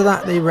 Add to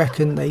that, they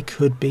reckon they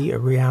could be a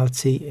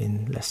reality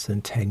in less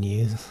than 10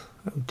 years.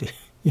 Oh dear.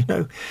 You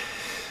know,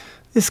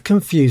 this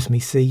confused me,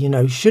 see, you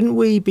know, shouldn't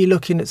we be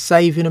looking at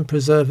saving and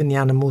preserving the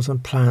animals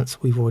and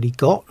plants we've already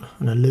got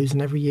and are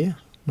losing every year?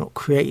 Not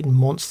creating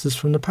monsters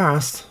from the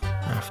past.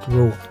 After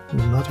all,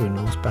 my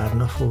mother-in-law's bad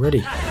enough already.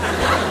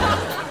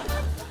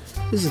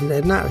 This is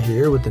Ned Natter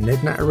here with the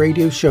Ned Natter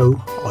Radio Show.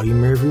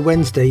 I'm here every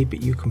Wednesday,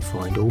 but you can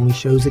find all my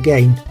shows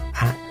again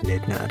at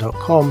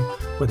nednatter.com,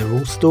 where they're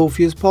all stored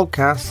for you as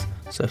podcasts.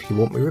 So if you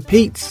want me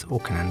repeats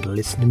or can handle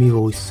listen to me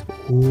voice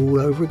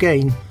all over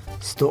again,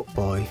 stop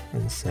by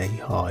and say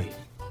hi.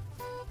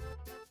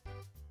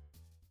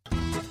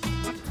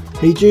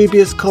 The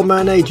dubious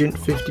conman agent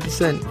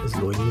 50% is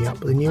lining me up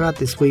with a new ad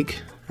this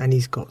week, and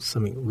he's got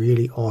something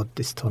really odd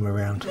this time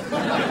around.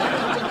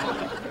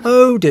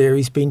 Oh dear,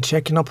 he's been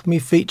checking up on me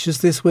features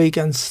this week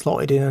and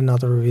slotted in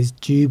another of his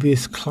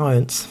dubious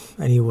clients.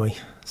 Anyway,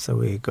 so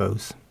here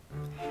goes.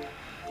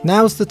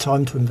 Now's the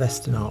time to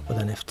invest in art with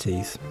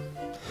NFTs.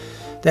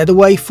 They're the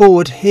way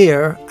forward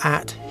here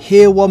at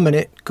Here 1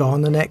 minute,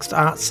 gone the next,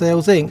 Art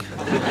Sales Inc.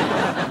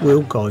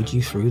 We'll guide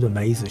you through the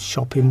maze of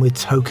shopping with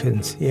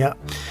tokens. Yeah,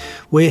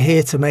 we're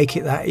here to make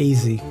it that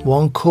easy.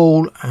 One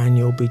call and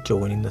you'll be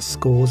joining the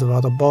scores of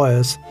other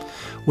buyers.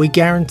 We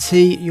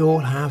guarantee you'll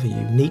have a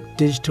unique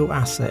digital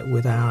asset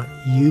with our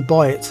 "you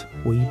buy it,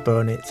 we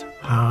burn it"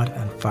 hard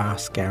and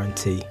fast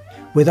guarantee.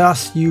 With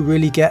us, you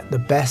really get the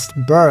best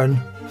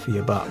burn for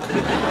your buck.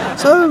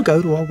 So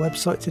go to our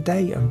website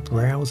today and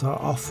browse our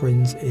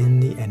offerings in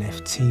the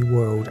NFT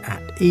world at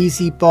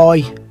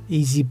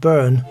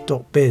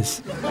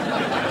easybuyEasyburn.biz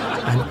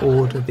and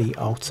order the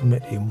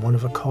ultimate in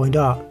one-of-a-kind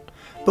art.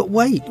 But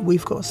wait,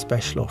 we've got a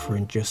special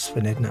offering just for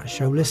NedNat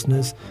Show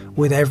listeners.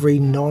 With every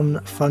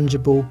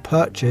non-fungible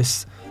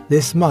purchase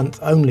this month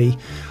only,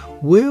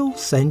 we'll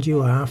send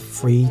you our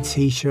free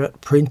t-shirt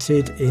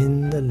printed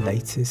in the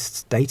latest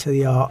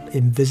state-of-the-art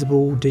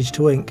invisible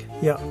digital ink.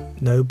 Yep,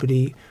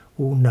 nobody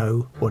will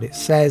know what it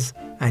says,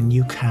 and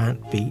you can't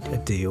beat a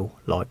deal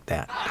like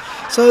that.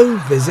 So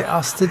visit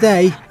us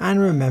today and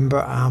remember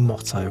our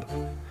motto: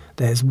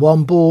 there's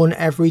one born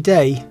every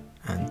day,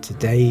 and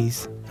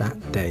today's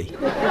that day.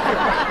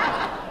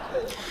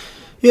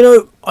 You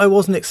know, I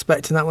wasn't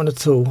expecting that one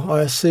at all.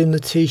 I assume the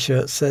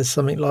t-shirt says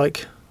something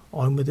like,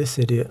 "I'm with this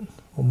idiot,"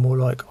 or more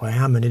like, "I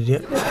am an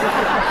idiot."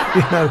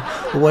 You know,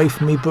 away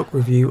from me book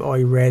review,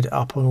 I read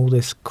up on all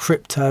this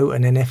crypto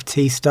and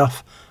NFT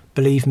stuff.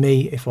 Believe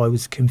me, if I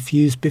was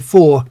confused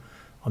before,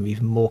 I'm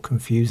even more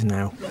confused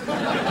now.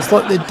 It's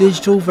like the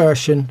digital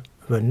version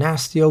of a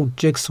nasty old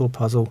jigsaw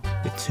puzzle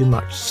with too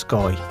much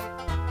sky.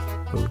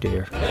 Oh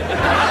dear.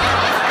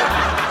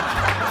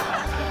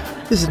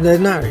 This is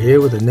Ned Natter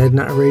here with the Ned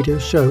Natter Radio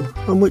Show,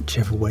 and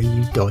whichever way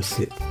you dice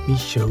it, me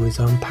show is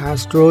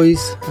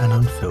unpasteurised and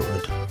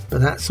unfiltered.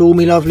 But that's all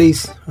me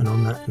lovelies, and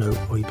on that note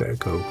I better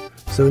go.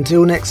 So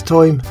until next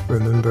time,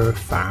 remember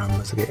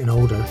farmers are getting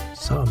older,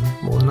 some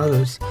more than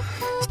others.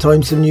 It's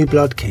time some new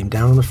blood came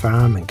down on the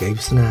farm and gave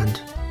us an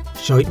hand.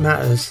 Shite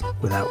matters,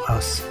 without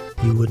us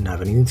you wouldn't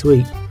have anything to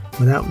eat.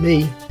 Without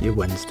me, your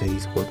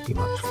Wednesdays won't be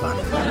much fun.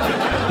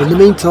 In the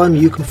meantime,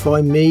 you can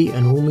find me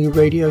and all my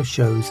radio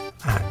shows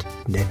at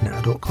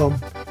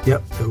nednatter.com.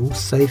 Yep, they're all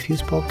safe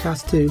use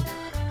podcasts too.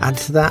 Add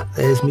to that,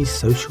 there's me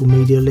social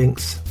media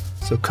links.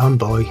 So come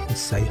by and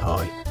say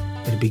hi.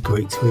 It'd be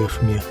great to hear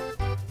from you.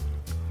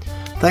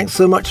 Thanks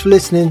so much for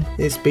listening.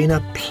 It's been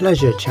a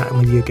pleasure chatting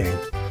with you again.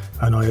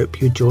 And I hope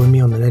you join me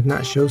on the Ned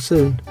Natter Show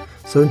soon.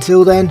 So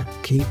until then,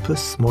 keep a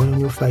smile on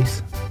your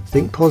face.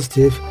 Think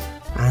positive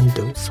and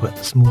don't sweat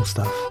the small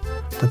stuff.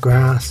 The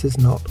grass is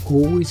not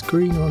always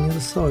greener on the other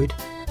side.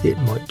 It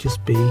might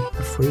just be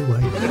a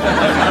freeway.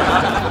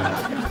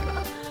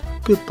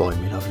 Goodbye,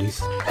 me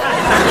lovelies.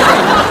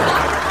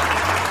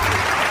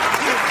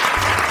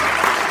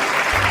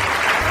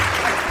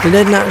 The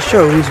Ned Natter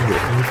Show is written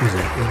and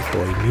presented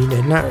by me,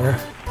 Ned Natter.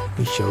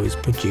 The show is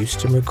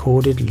produced and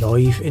recorded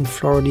live in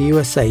Florida,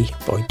 USA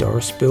by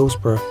Doris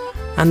Spilsborough,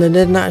 and the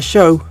Ned Natter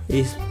Show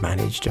is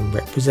managed and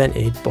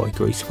represented by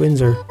Grace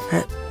Windsor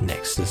at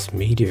Nexus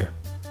Media.